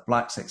times have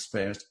blacks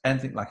experienced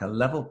anything like a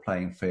level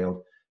playing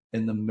field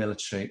in the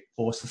military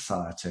or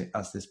society,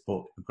 as this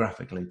book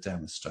graphically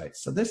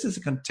demonstrates. So this is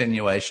a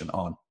continuation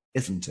on,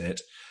 isn't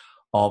it,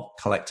 of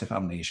collective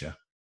amnesia?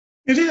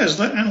 It is,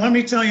 and let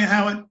me tell you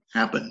how it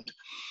happened.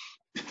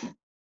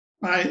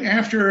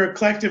 After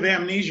collective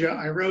amnesia,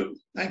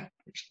 I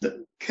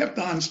kept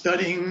on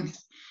studying,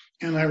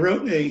 and I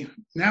wrote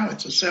now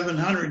it's a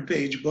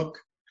 700-page book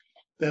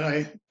that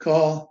I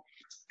call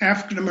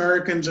African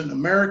Americans in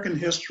American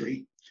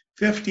History,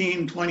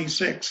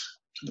 1526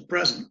 to the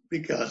present,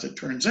 because it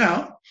turns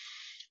out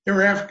there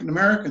were African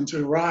Americans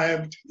who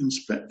arrived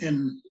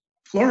in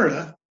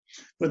Florida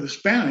with the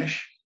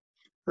Spanish,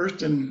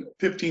 first in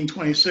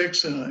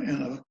 1526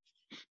 in a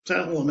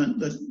settlement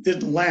that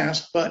didn't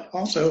last, but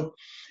also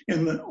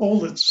in the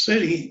oldest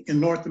city in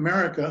North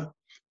America,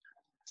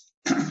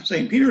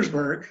 St.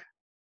 Petersburg,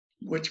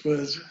 which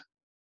was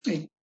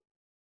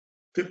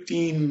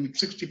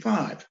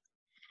 1565.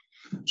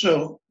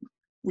 So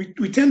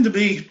we tend to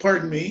be,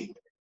 pardon me,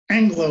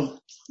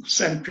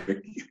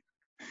 Anglo-centric.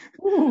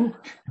 Ooh.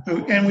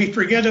 And we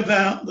forget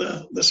about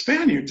the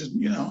Spaniards.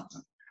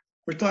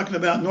 We're talking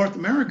about North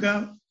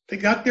America. They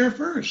got there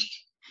first.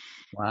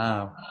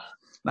 Wow.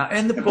 Now,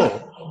 in the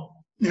book.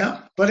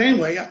 Yeah. But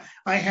anyway,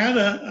 I had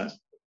a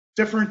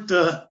different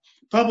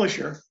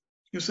publisher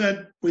who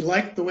said, we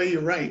like the way you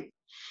write,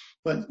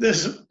 but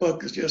this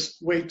book is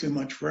just way too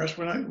much for us.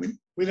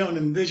 We don't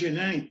envision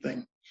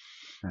anything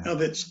of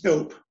its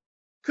scope.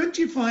 Couldn't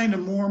you find a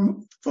more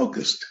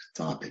focused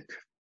topic?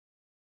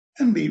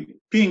 And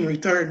being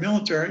retired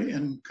military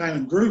and kind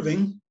of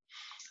grooving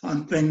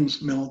on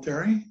things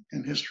military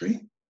and history,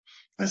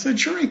 I said,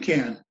 sure you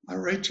can. I'll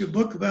write you a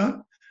book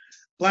about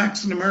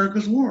blacks in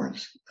America's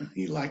wars. And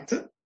he liked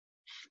it.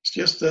 It's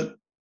just that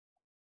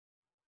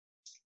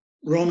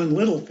Roman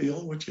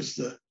Littlefield, which is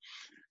the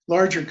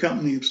larger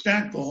company of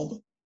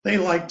Stackpole, they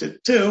liked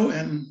it too.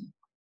 And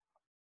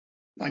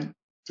I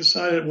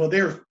decided, well,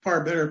 they're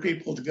far better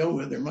people to go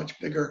with. They're much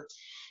bigger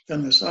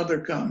than this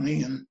other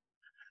company and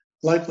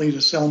likely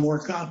to sell more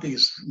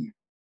copies, and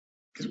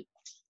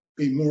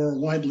be more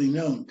widely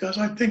known. Because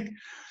I think,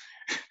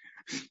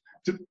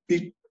 to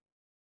be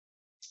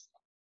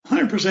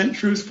 100%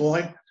 truthful,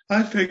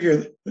 I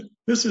figure that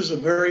this is a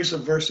very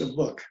subversive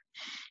book.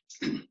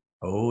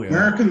 Oh, yeah.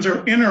 Americans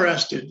are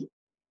interested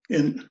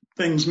in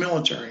things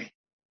military.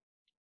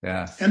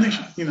 Yeah. And they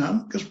should,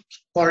 because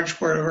it's a large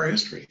part of our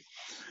history.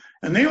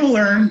 And they will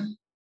learn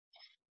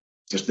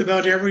just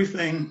about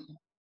everything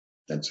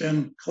that's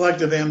in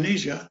collective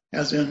amnesia,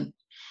 as in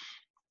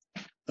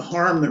the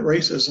harm that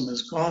racism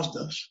has caused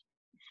us.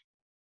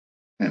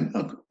 And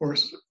of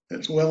course,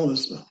 as well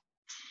as the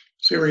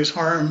serious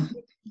harm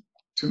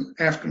to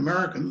African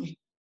Americans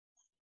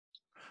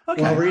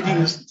while reading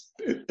this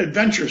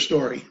adventure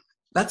story.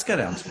 Let's get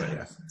down to it.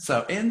 Yeah.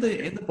 So in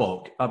the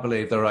book, I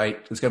believe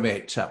there's going to be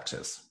 8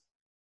 chapters.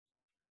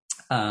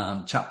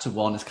 Chapter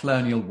 1 is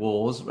Colonial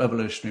Wars,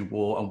 Revolutionary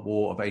War and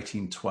War of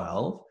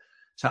 1812.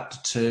 Chapter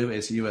 2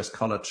 is US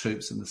colored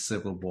troops in the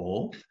Civil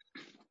War.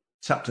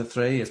 Chapter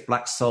 3 is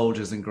Black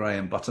Soldiers in Grey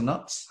and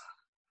Butternuts.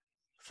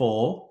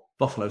 4,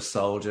 Buffalo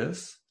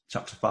Soldiers.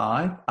 Chapter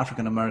 5,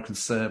 African American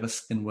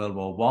Service in World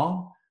War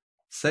I.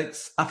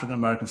 6, African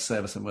American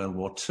service in World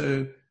War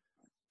II.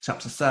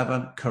 Chapter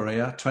 7,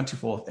 Korea,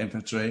 24th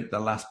Infantry, the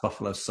last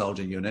Buffalo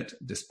Soldier Unit,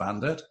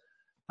 disbanded.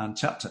 And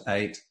Chapter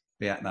 8,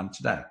 Vietnam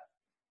Today.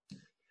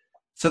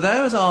 So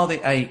those are the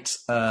 8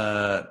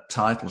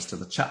 titles to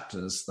the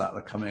chapters that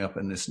are coming up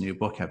in this new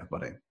book,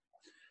 everybody.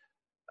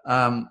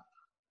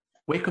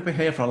 We could be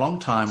here for a long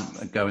time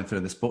going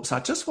through this book, so I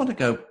just want to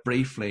go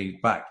briefly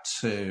back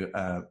to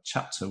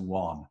Chapter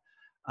 1.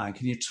 And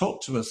can you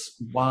talk to us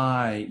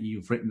why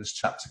you've written this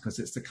chapter? Because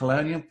it's the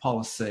colonial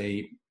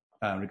policy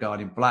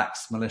regarding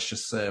blacks' militia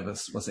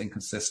service was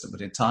inconsistent,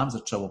 but in times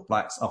of trouble,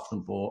 blacks often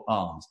bore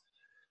arms.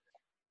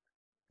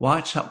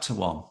 Why Chapter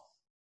 1?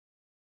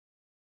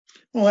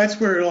 Well, that's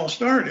where it all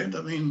started.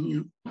 I mean,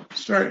 you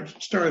start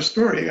a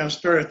story, you got to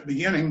start at the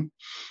beginning.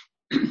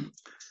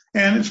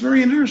 And it's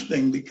very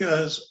interesting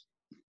because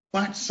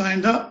blacks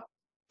signed up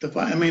to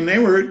fight. I mean, they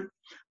were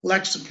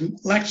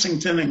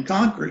Lexington and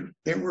Concord.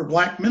 They were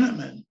Black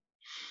Minutemen.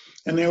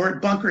 And they were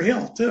at Bunker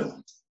Hill,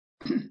 too.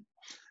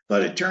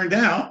 But it turned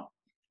out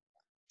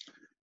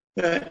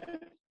that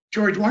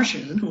George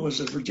Washington, who was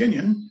a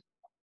Virginian,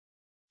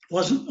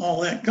 wasn't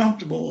all that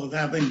comfortable with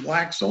having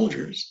black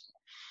soldiers.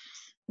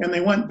 And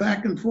they went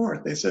back and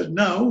forth. They said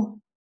no,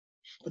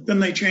 but then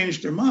they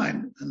changed their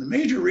mind. And the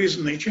major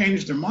reason they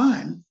changed their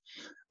mind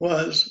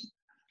was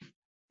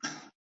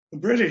the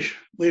British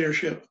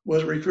leadership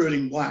was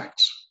recruiting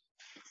blacks.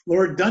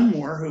 Lord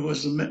Dunmore, who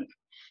was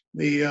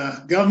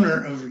the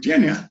governor of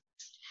Virginia,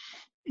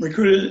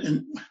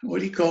 recruited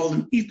what he called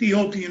an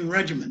Ethiopian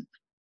regiment.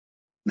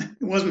 It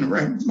wasn't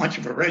much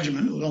of a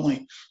regiment. It was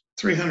only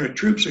 300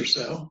 troops or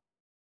so.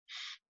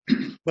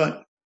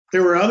 But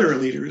there were other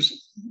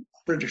leaders,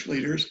 British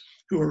leaders,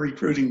 who were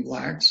recruiting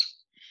blacks.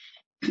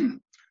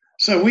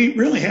 So we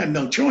really had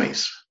no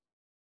choice.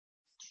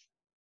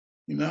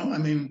 You know, I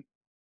mean,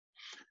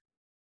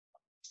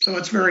 so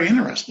it's very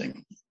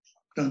interesting,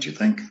 don't you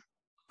think?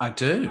 I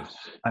do.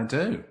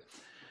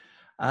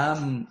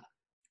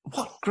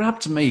 What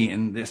grabbed me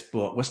in this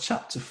book was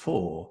Chapter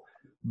 4,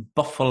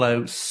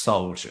 Buffalo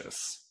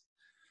Soldiers.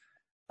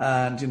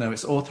 And, you know,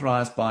 it's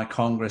authorized by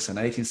Congress in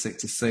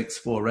 1866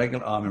 for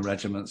regular army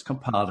regiments,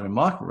 compiled a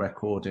remarkable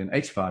record in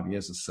 85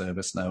 years of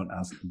service known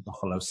as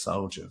Buffalo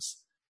Soldiers.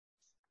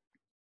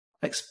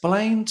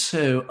 Explain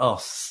to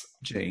us,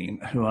 Gene,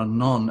 who are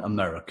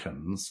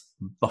non-Americans,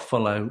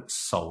 Buffalo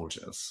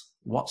Soldiers.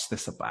 What's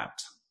this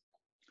about?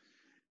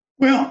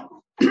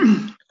 Well,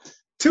 2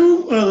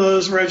 of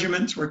those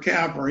regiments were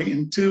cavalry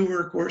and 2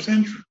 were, of course,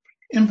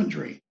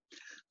 infantry.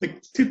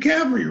 The 2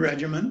 cavalry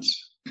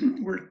regiments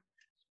were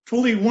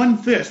fully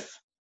 1/5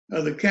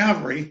 of the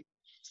cavalry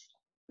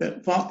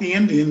that fought the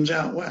Indians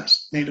out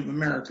west, Native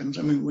Americans.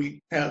 I mean,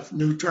 we have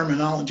new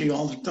terminology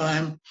all the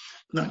time.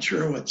 Not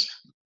sure what's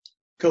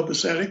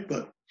copacetic,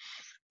 but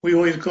we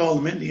always call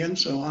them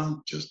Indians, so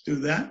I'll just do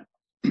that.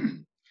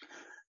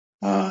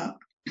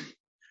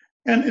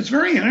 And it's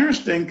very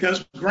interesting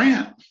because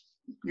Grant,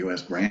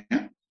 U.S.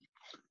 Grant,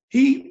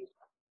 he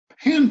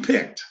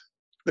handpicked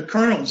the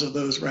colonels of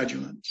those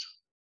regiments.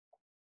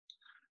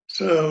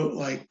 So,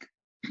 like,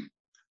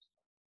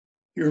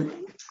 your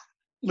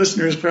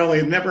listeners probably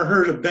have never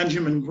heard of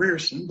Benjamin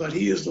Grierson, but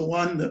he is the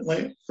one that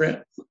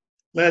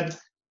led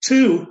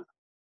 2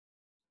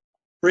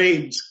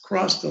 raids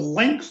across the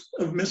length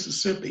of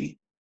Mississippi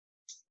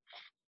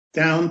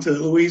down to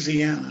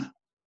Louisiana.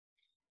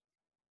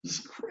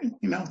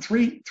 You know,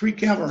 three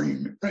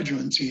cavalry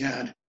regiments he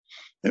had.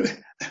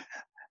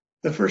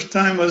 The first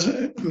time was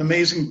an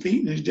amazing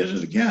feat, and he did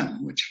it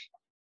again, which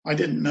I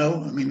didn't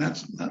know. I mean,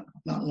 that's not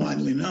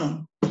widely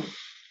known.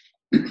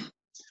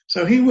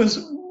 So he was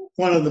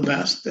one of the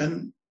best,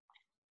 and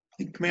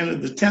he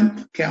commanded the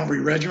 10th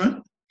Cavalry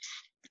Regiment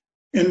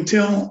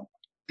until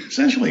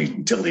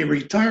he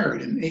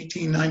retired in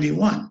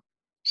 1891.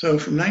 So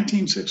from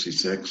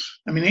 1866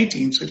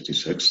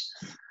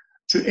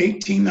 to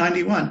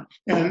 1891.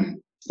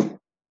 And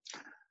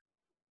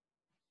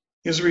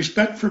his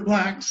respect for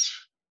blacks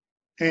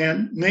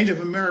and Native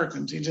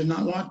Americans, he did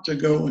not want to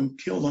go and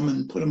kill them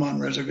and put them on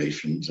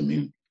reservations. I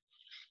mean,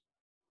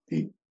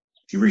 he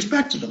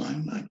respected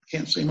them. I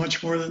can't say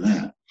much more than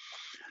that.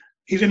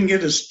 He didn't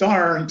get his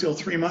star until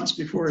 3 months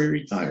before he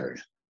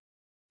retired,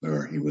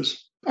 where he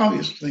was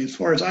obviously, as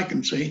far as I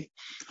can see,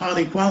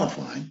 highly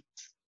qualified.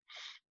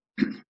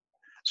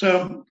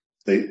 So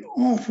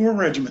all 4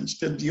 regiments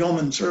did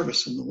yeoman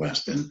service in the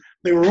West, and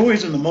they were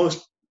always in the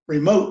most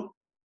remote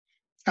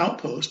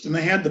outpost, and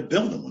they had to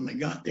build them when they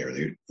got there.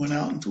 They went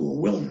out into a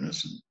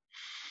wilderness and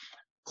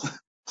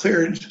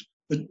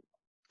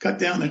cut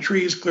down the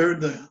trees,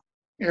 cleared the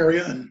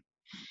area, and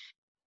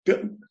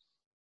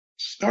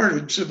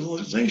started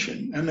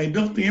civilization. And they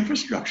built the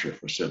infrastructure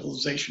for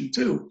civilization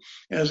too,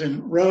 as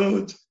in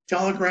roads,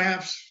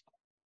 telegraphs,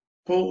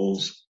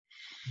 poles.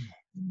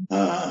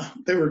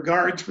 They were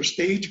guards for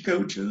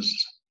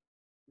stagecoaches.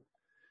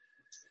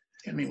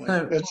 Anyway,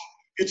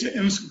 it's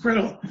an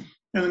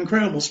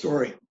incredible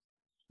story.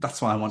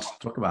 That's why I wanted to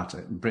talk about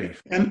it in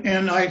brief.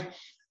 And I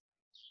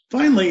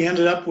finally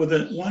ended up with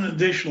one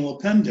additional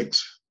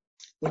appendix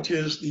which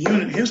is the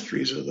unit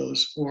histories of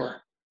those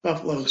 4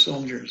 Buffalo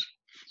soldiers.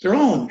 They're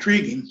all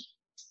intriguing.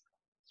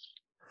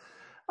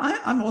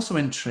 I'm also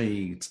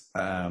intrigued,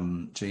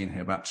 Gene,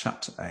 here about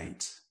Chapter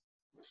 8,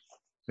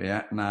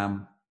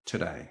 Vietnam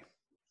Today.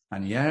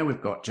 And yeah,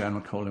 we've got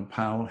General Colin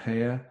Powell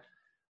here.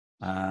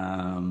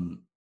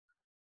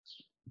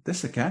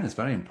 This, again, is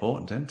very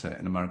important, isn't it,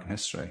 in American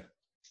history?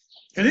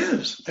 It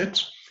is.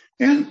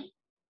 And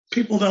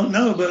people don't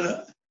know,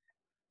 but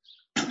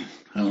I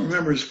don't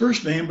remember his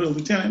first name, but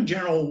Lieutenant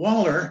General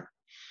Waller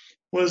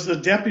was the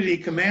deputy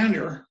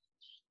commander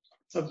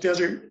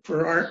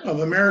of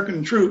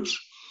American troops,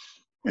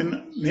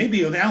 and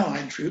maybe of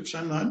Allied troops.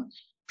 I'm not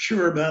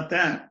sure about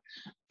that,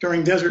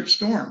 during Desert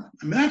Storm.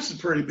 I mean, that's a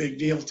pretty big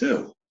deal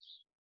too.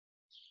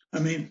 I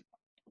mean,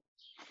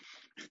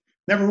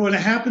 never would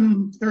have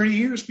happened 30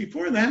 years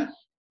before that.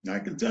 I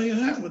can tell you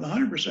that with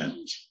 100%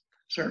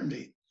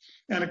 certainty.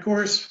 And of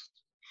course,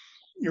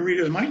 your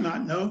readers might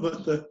not know,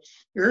 but the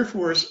Air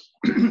Force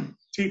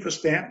Chief of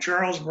Staff,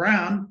 Charles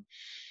Brown,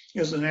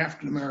 is an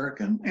African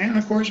American. And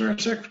of course, our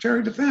Secretary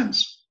of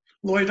Defense,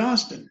 Lloyd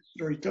Austin,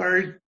 the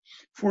retired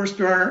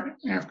 4-star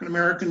African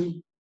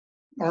American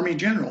Army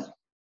general.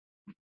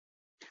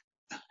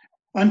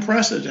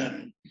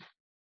 Unprecedented.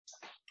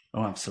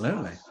 Oh,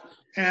 absolutely.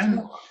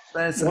 And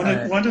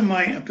one of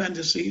my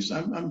appendices,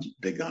 I'm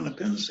big on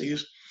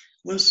appendices,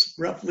 lists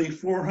roughly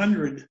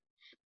 400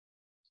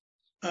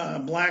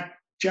 black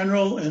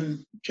generals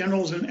and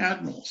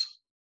admirals.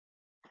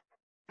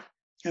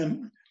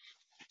 And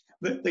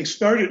they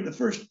started, the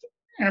first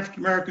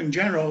African American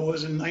general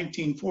was in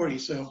 1940,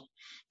 so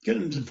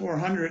getting to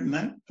 400 in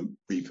that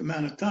brief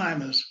amount of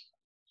time is,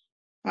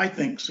 I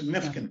think,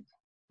 significant.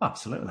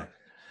 Absolutely.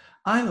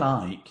 I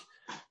like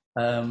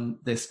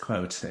this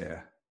quote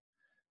here.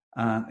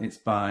 And it's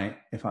by,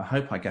 I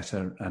hope I get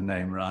her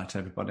name right,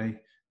 everybody,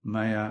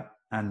 Maya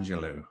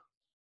Angelou.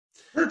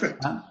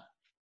 Perfect.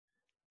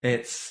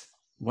 It's,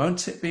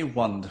 won't it be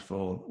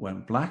wonderful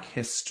when Black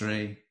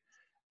history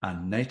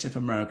and Native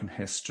American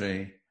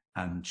history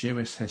and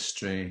Jewish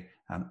history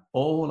and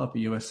all of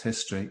US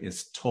history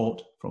is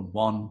taught from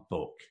one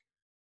book?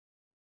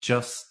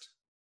 Just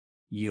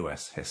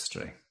US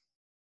history.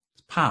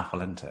 It's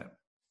powerful, isn't it?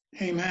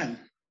 Amen.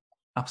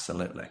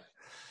 Absolutely.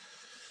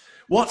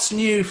 What's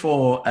new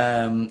for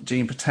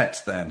Gene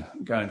Protect then,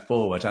 going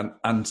forward?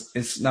 And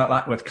it's not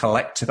like with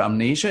Collective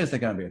Amnesia. Is there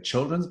going to be a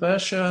children's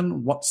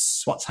version?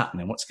 What's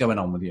happening? What's going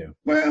on with you?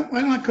 Well,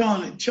 I'm not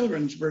calling it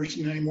children's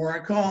version anymore. I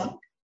call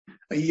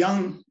it a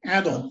young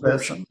adult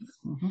version.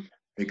 Mm-hmm.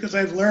 Because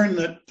I've learned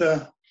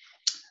that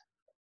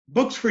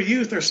books for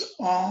youth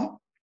are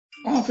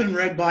often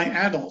read by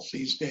adults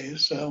these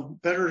days, so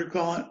better to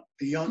call it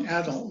a young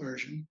adult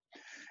version.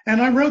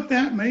 And I wrote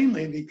that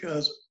mainly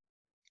because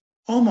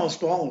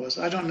almost all of us,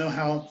 I don't know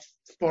how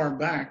far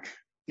back,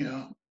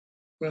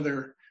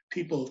 whether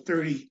people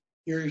 30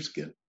 years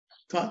get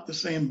taught the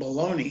same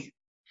baloney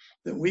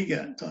that we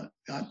got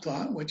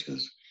taught, which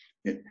is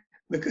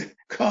the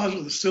cause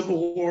of the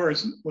Civil War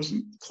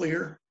wasn't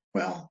clear.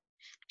 Well,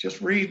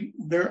 just read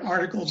their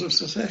articles of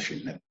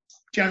secession. That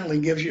generally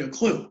gives you a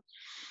clue.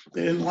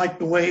 They didn't like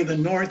the way the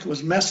North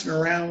was messing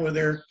around with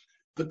their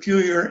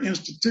peculiar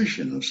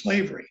institution of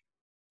slavery,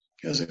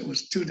 because it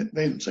was they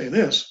didn't say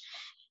this,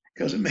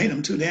 because it made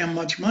them too damn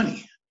much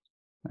money.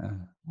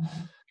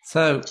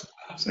 So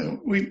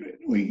we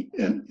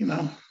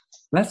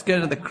let's go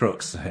to the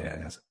crux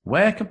here.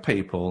 Where can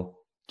people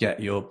get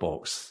your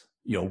books?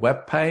 Your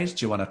webpage?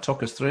 Do you want to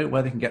talk us through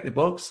where they can get the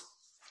books?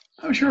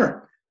 Oh,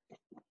 sure.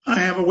 I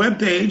have a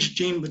webpage,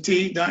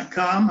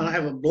 genebatiste.com, and I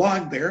have a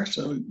blog there,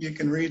 so you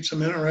can read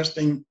some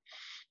interesting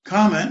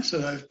comments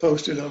that I've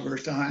posted over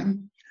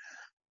time.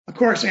 Of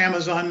course,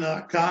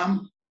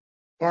 Amazon.com,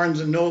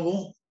 Barnes &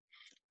 Noble,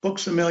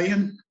 Books A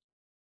Million.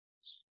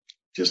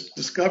 Just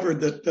discovered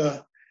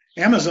that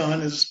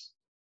Amazon is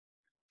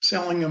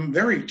selling them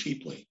very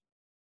cheaply.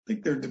 I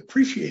think they're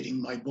depreciating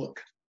my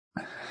book.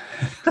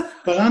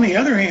 But on the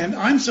other hand,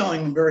 I'm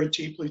selling them very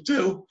cheaply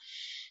too,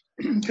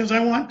 because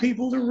I want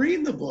people to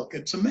read the book.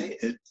 It's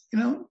amazing.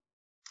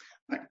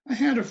 I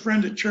had a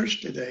friend at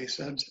church today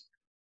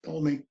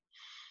told me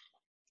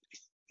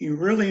he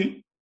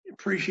really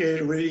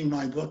appreciated reading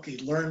my book. He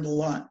learned a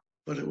lot,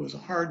 but it was a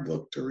hard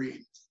book to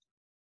read.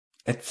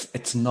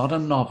 It's not a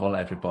novel,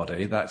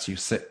 everybody, that you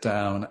sit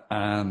down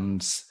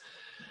and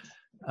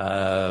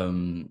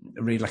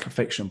read like a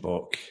fiction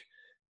book.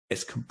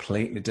 It's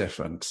completely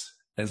different.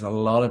 There's a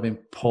lot of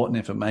important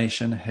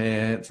information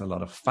here. There's a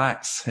lot of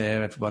facts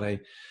here, everybody.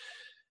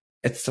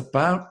 It's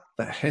about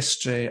the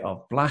history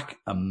of Black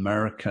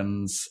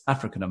Americans,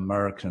 African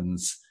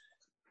Americans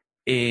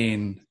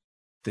in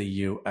the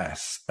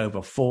US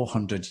over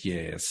 400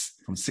 years,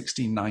 from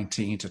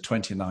 1619 to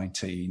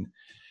 2019.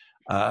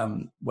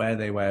 Where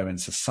they were in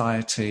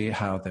society,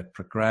 how they've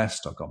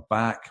progressed or gone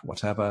back,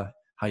 whatever,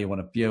 how you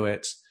want to view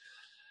it.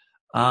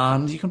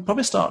 And you can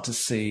probably start to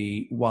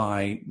see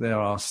why there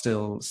are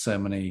still so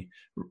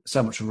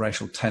much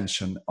racial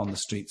tension on the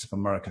streets of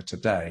America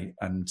today.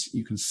 And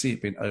you can see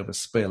it being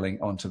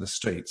overspilling onto the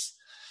streets.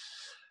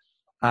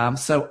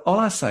 So all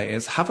I say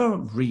is have a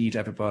read,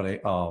 everybody,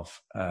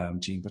 of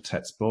Jean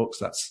Bettet's books.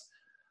 That's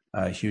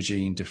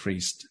Eugene de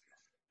Vriest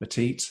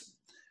Bettet,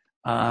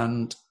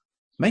 and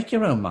make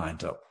your own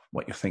mind up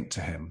what you think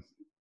to him,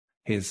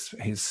 his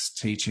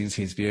teachings,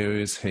 his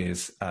views,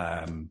 his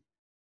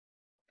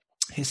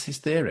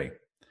theory.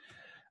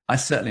 I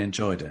certainly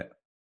enjoyed it,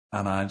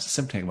 and I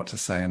simply want to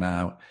say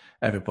now,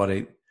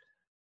 everybody,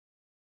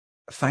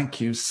 thank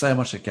you so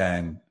much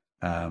again,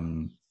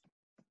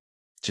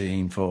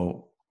 Jean,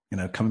 for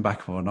coming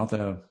back for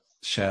another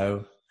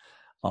show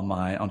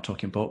on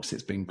Talking Books.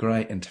 It's been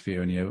great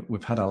interviewing you.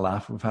 We've had a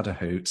laugh, we've had a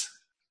hoot.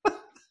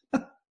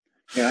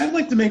 Yeah, I'd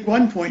like to make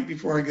one point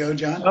before I go,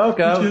 John. Oh,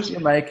 go. You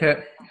make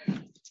it.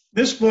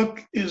 This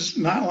book is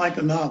not like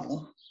a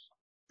novel.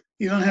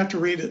 You don't have to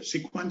read it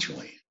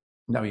sequentially.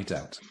 No, you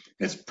don't.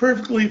 It's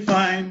perfectly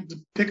fine to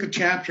pick a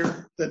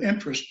chapter that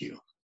interests you.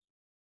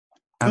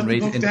 And put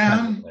read the book it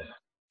down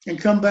and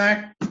come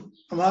back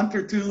a month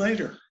or two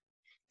later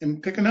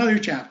and pick another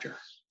chapter.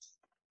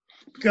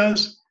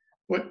 Because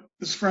what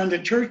this friend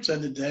at church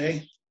said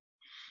today,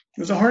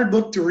 it was a hard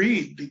book to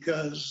read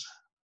because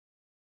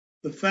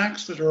the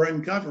facts that are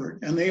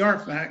uncovered, and they are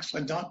facts, I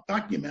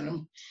document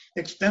them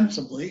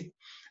extensively.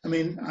 I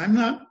mean,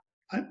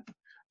 I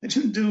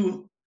didn't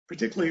do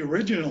particularly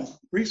original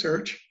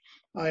research.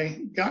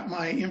 I got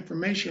my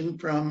information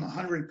from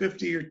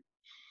 150 or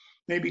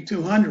maybe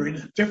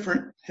 200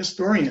 different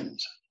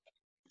historians,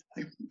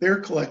 their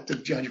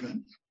collective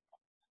judgment.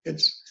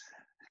 It's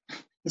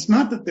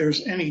not that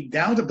there's any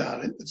doubt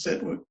about it. It's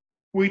that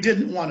we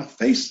didn't want to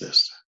face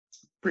this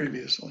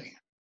previously.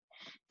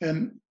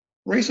 And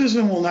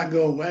racism will not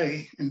go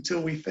away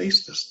until we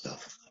face this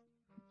stuff.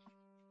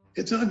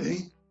 It's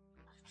ugly,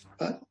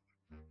 but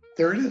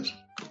there it is.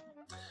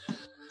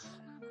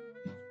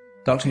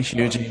 Dr.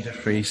 Eugene de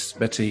Vriest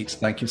Bettet,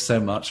 thank you so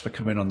much for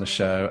coming on the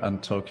show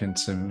and talking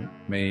to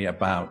me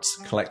about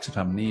collective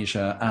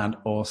amnesia and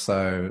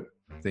also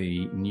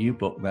the new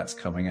book that's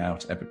coming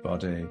out,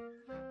 everybody,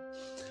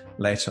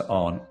 later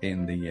on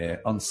in the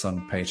year,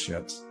 Unsung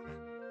Patriots.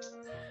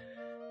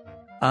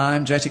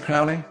 I'm JT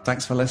Crowley.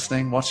 Thanks for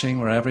listening,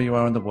 watching, wherever you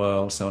are in the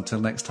world. So until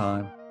next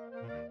time,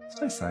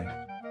 stay safe.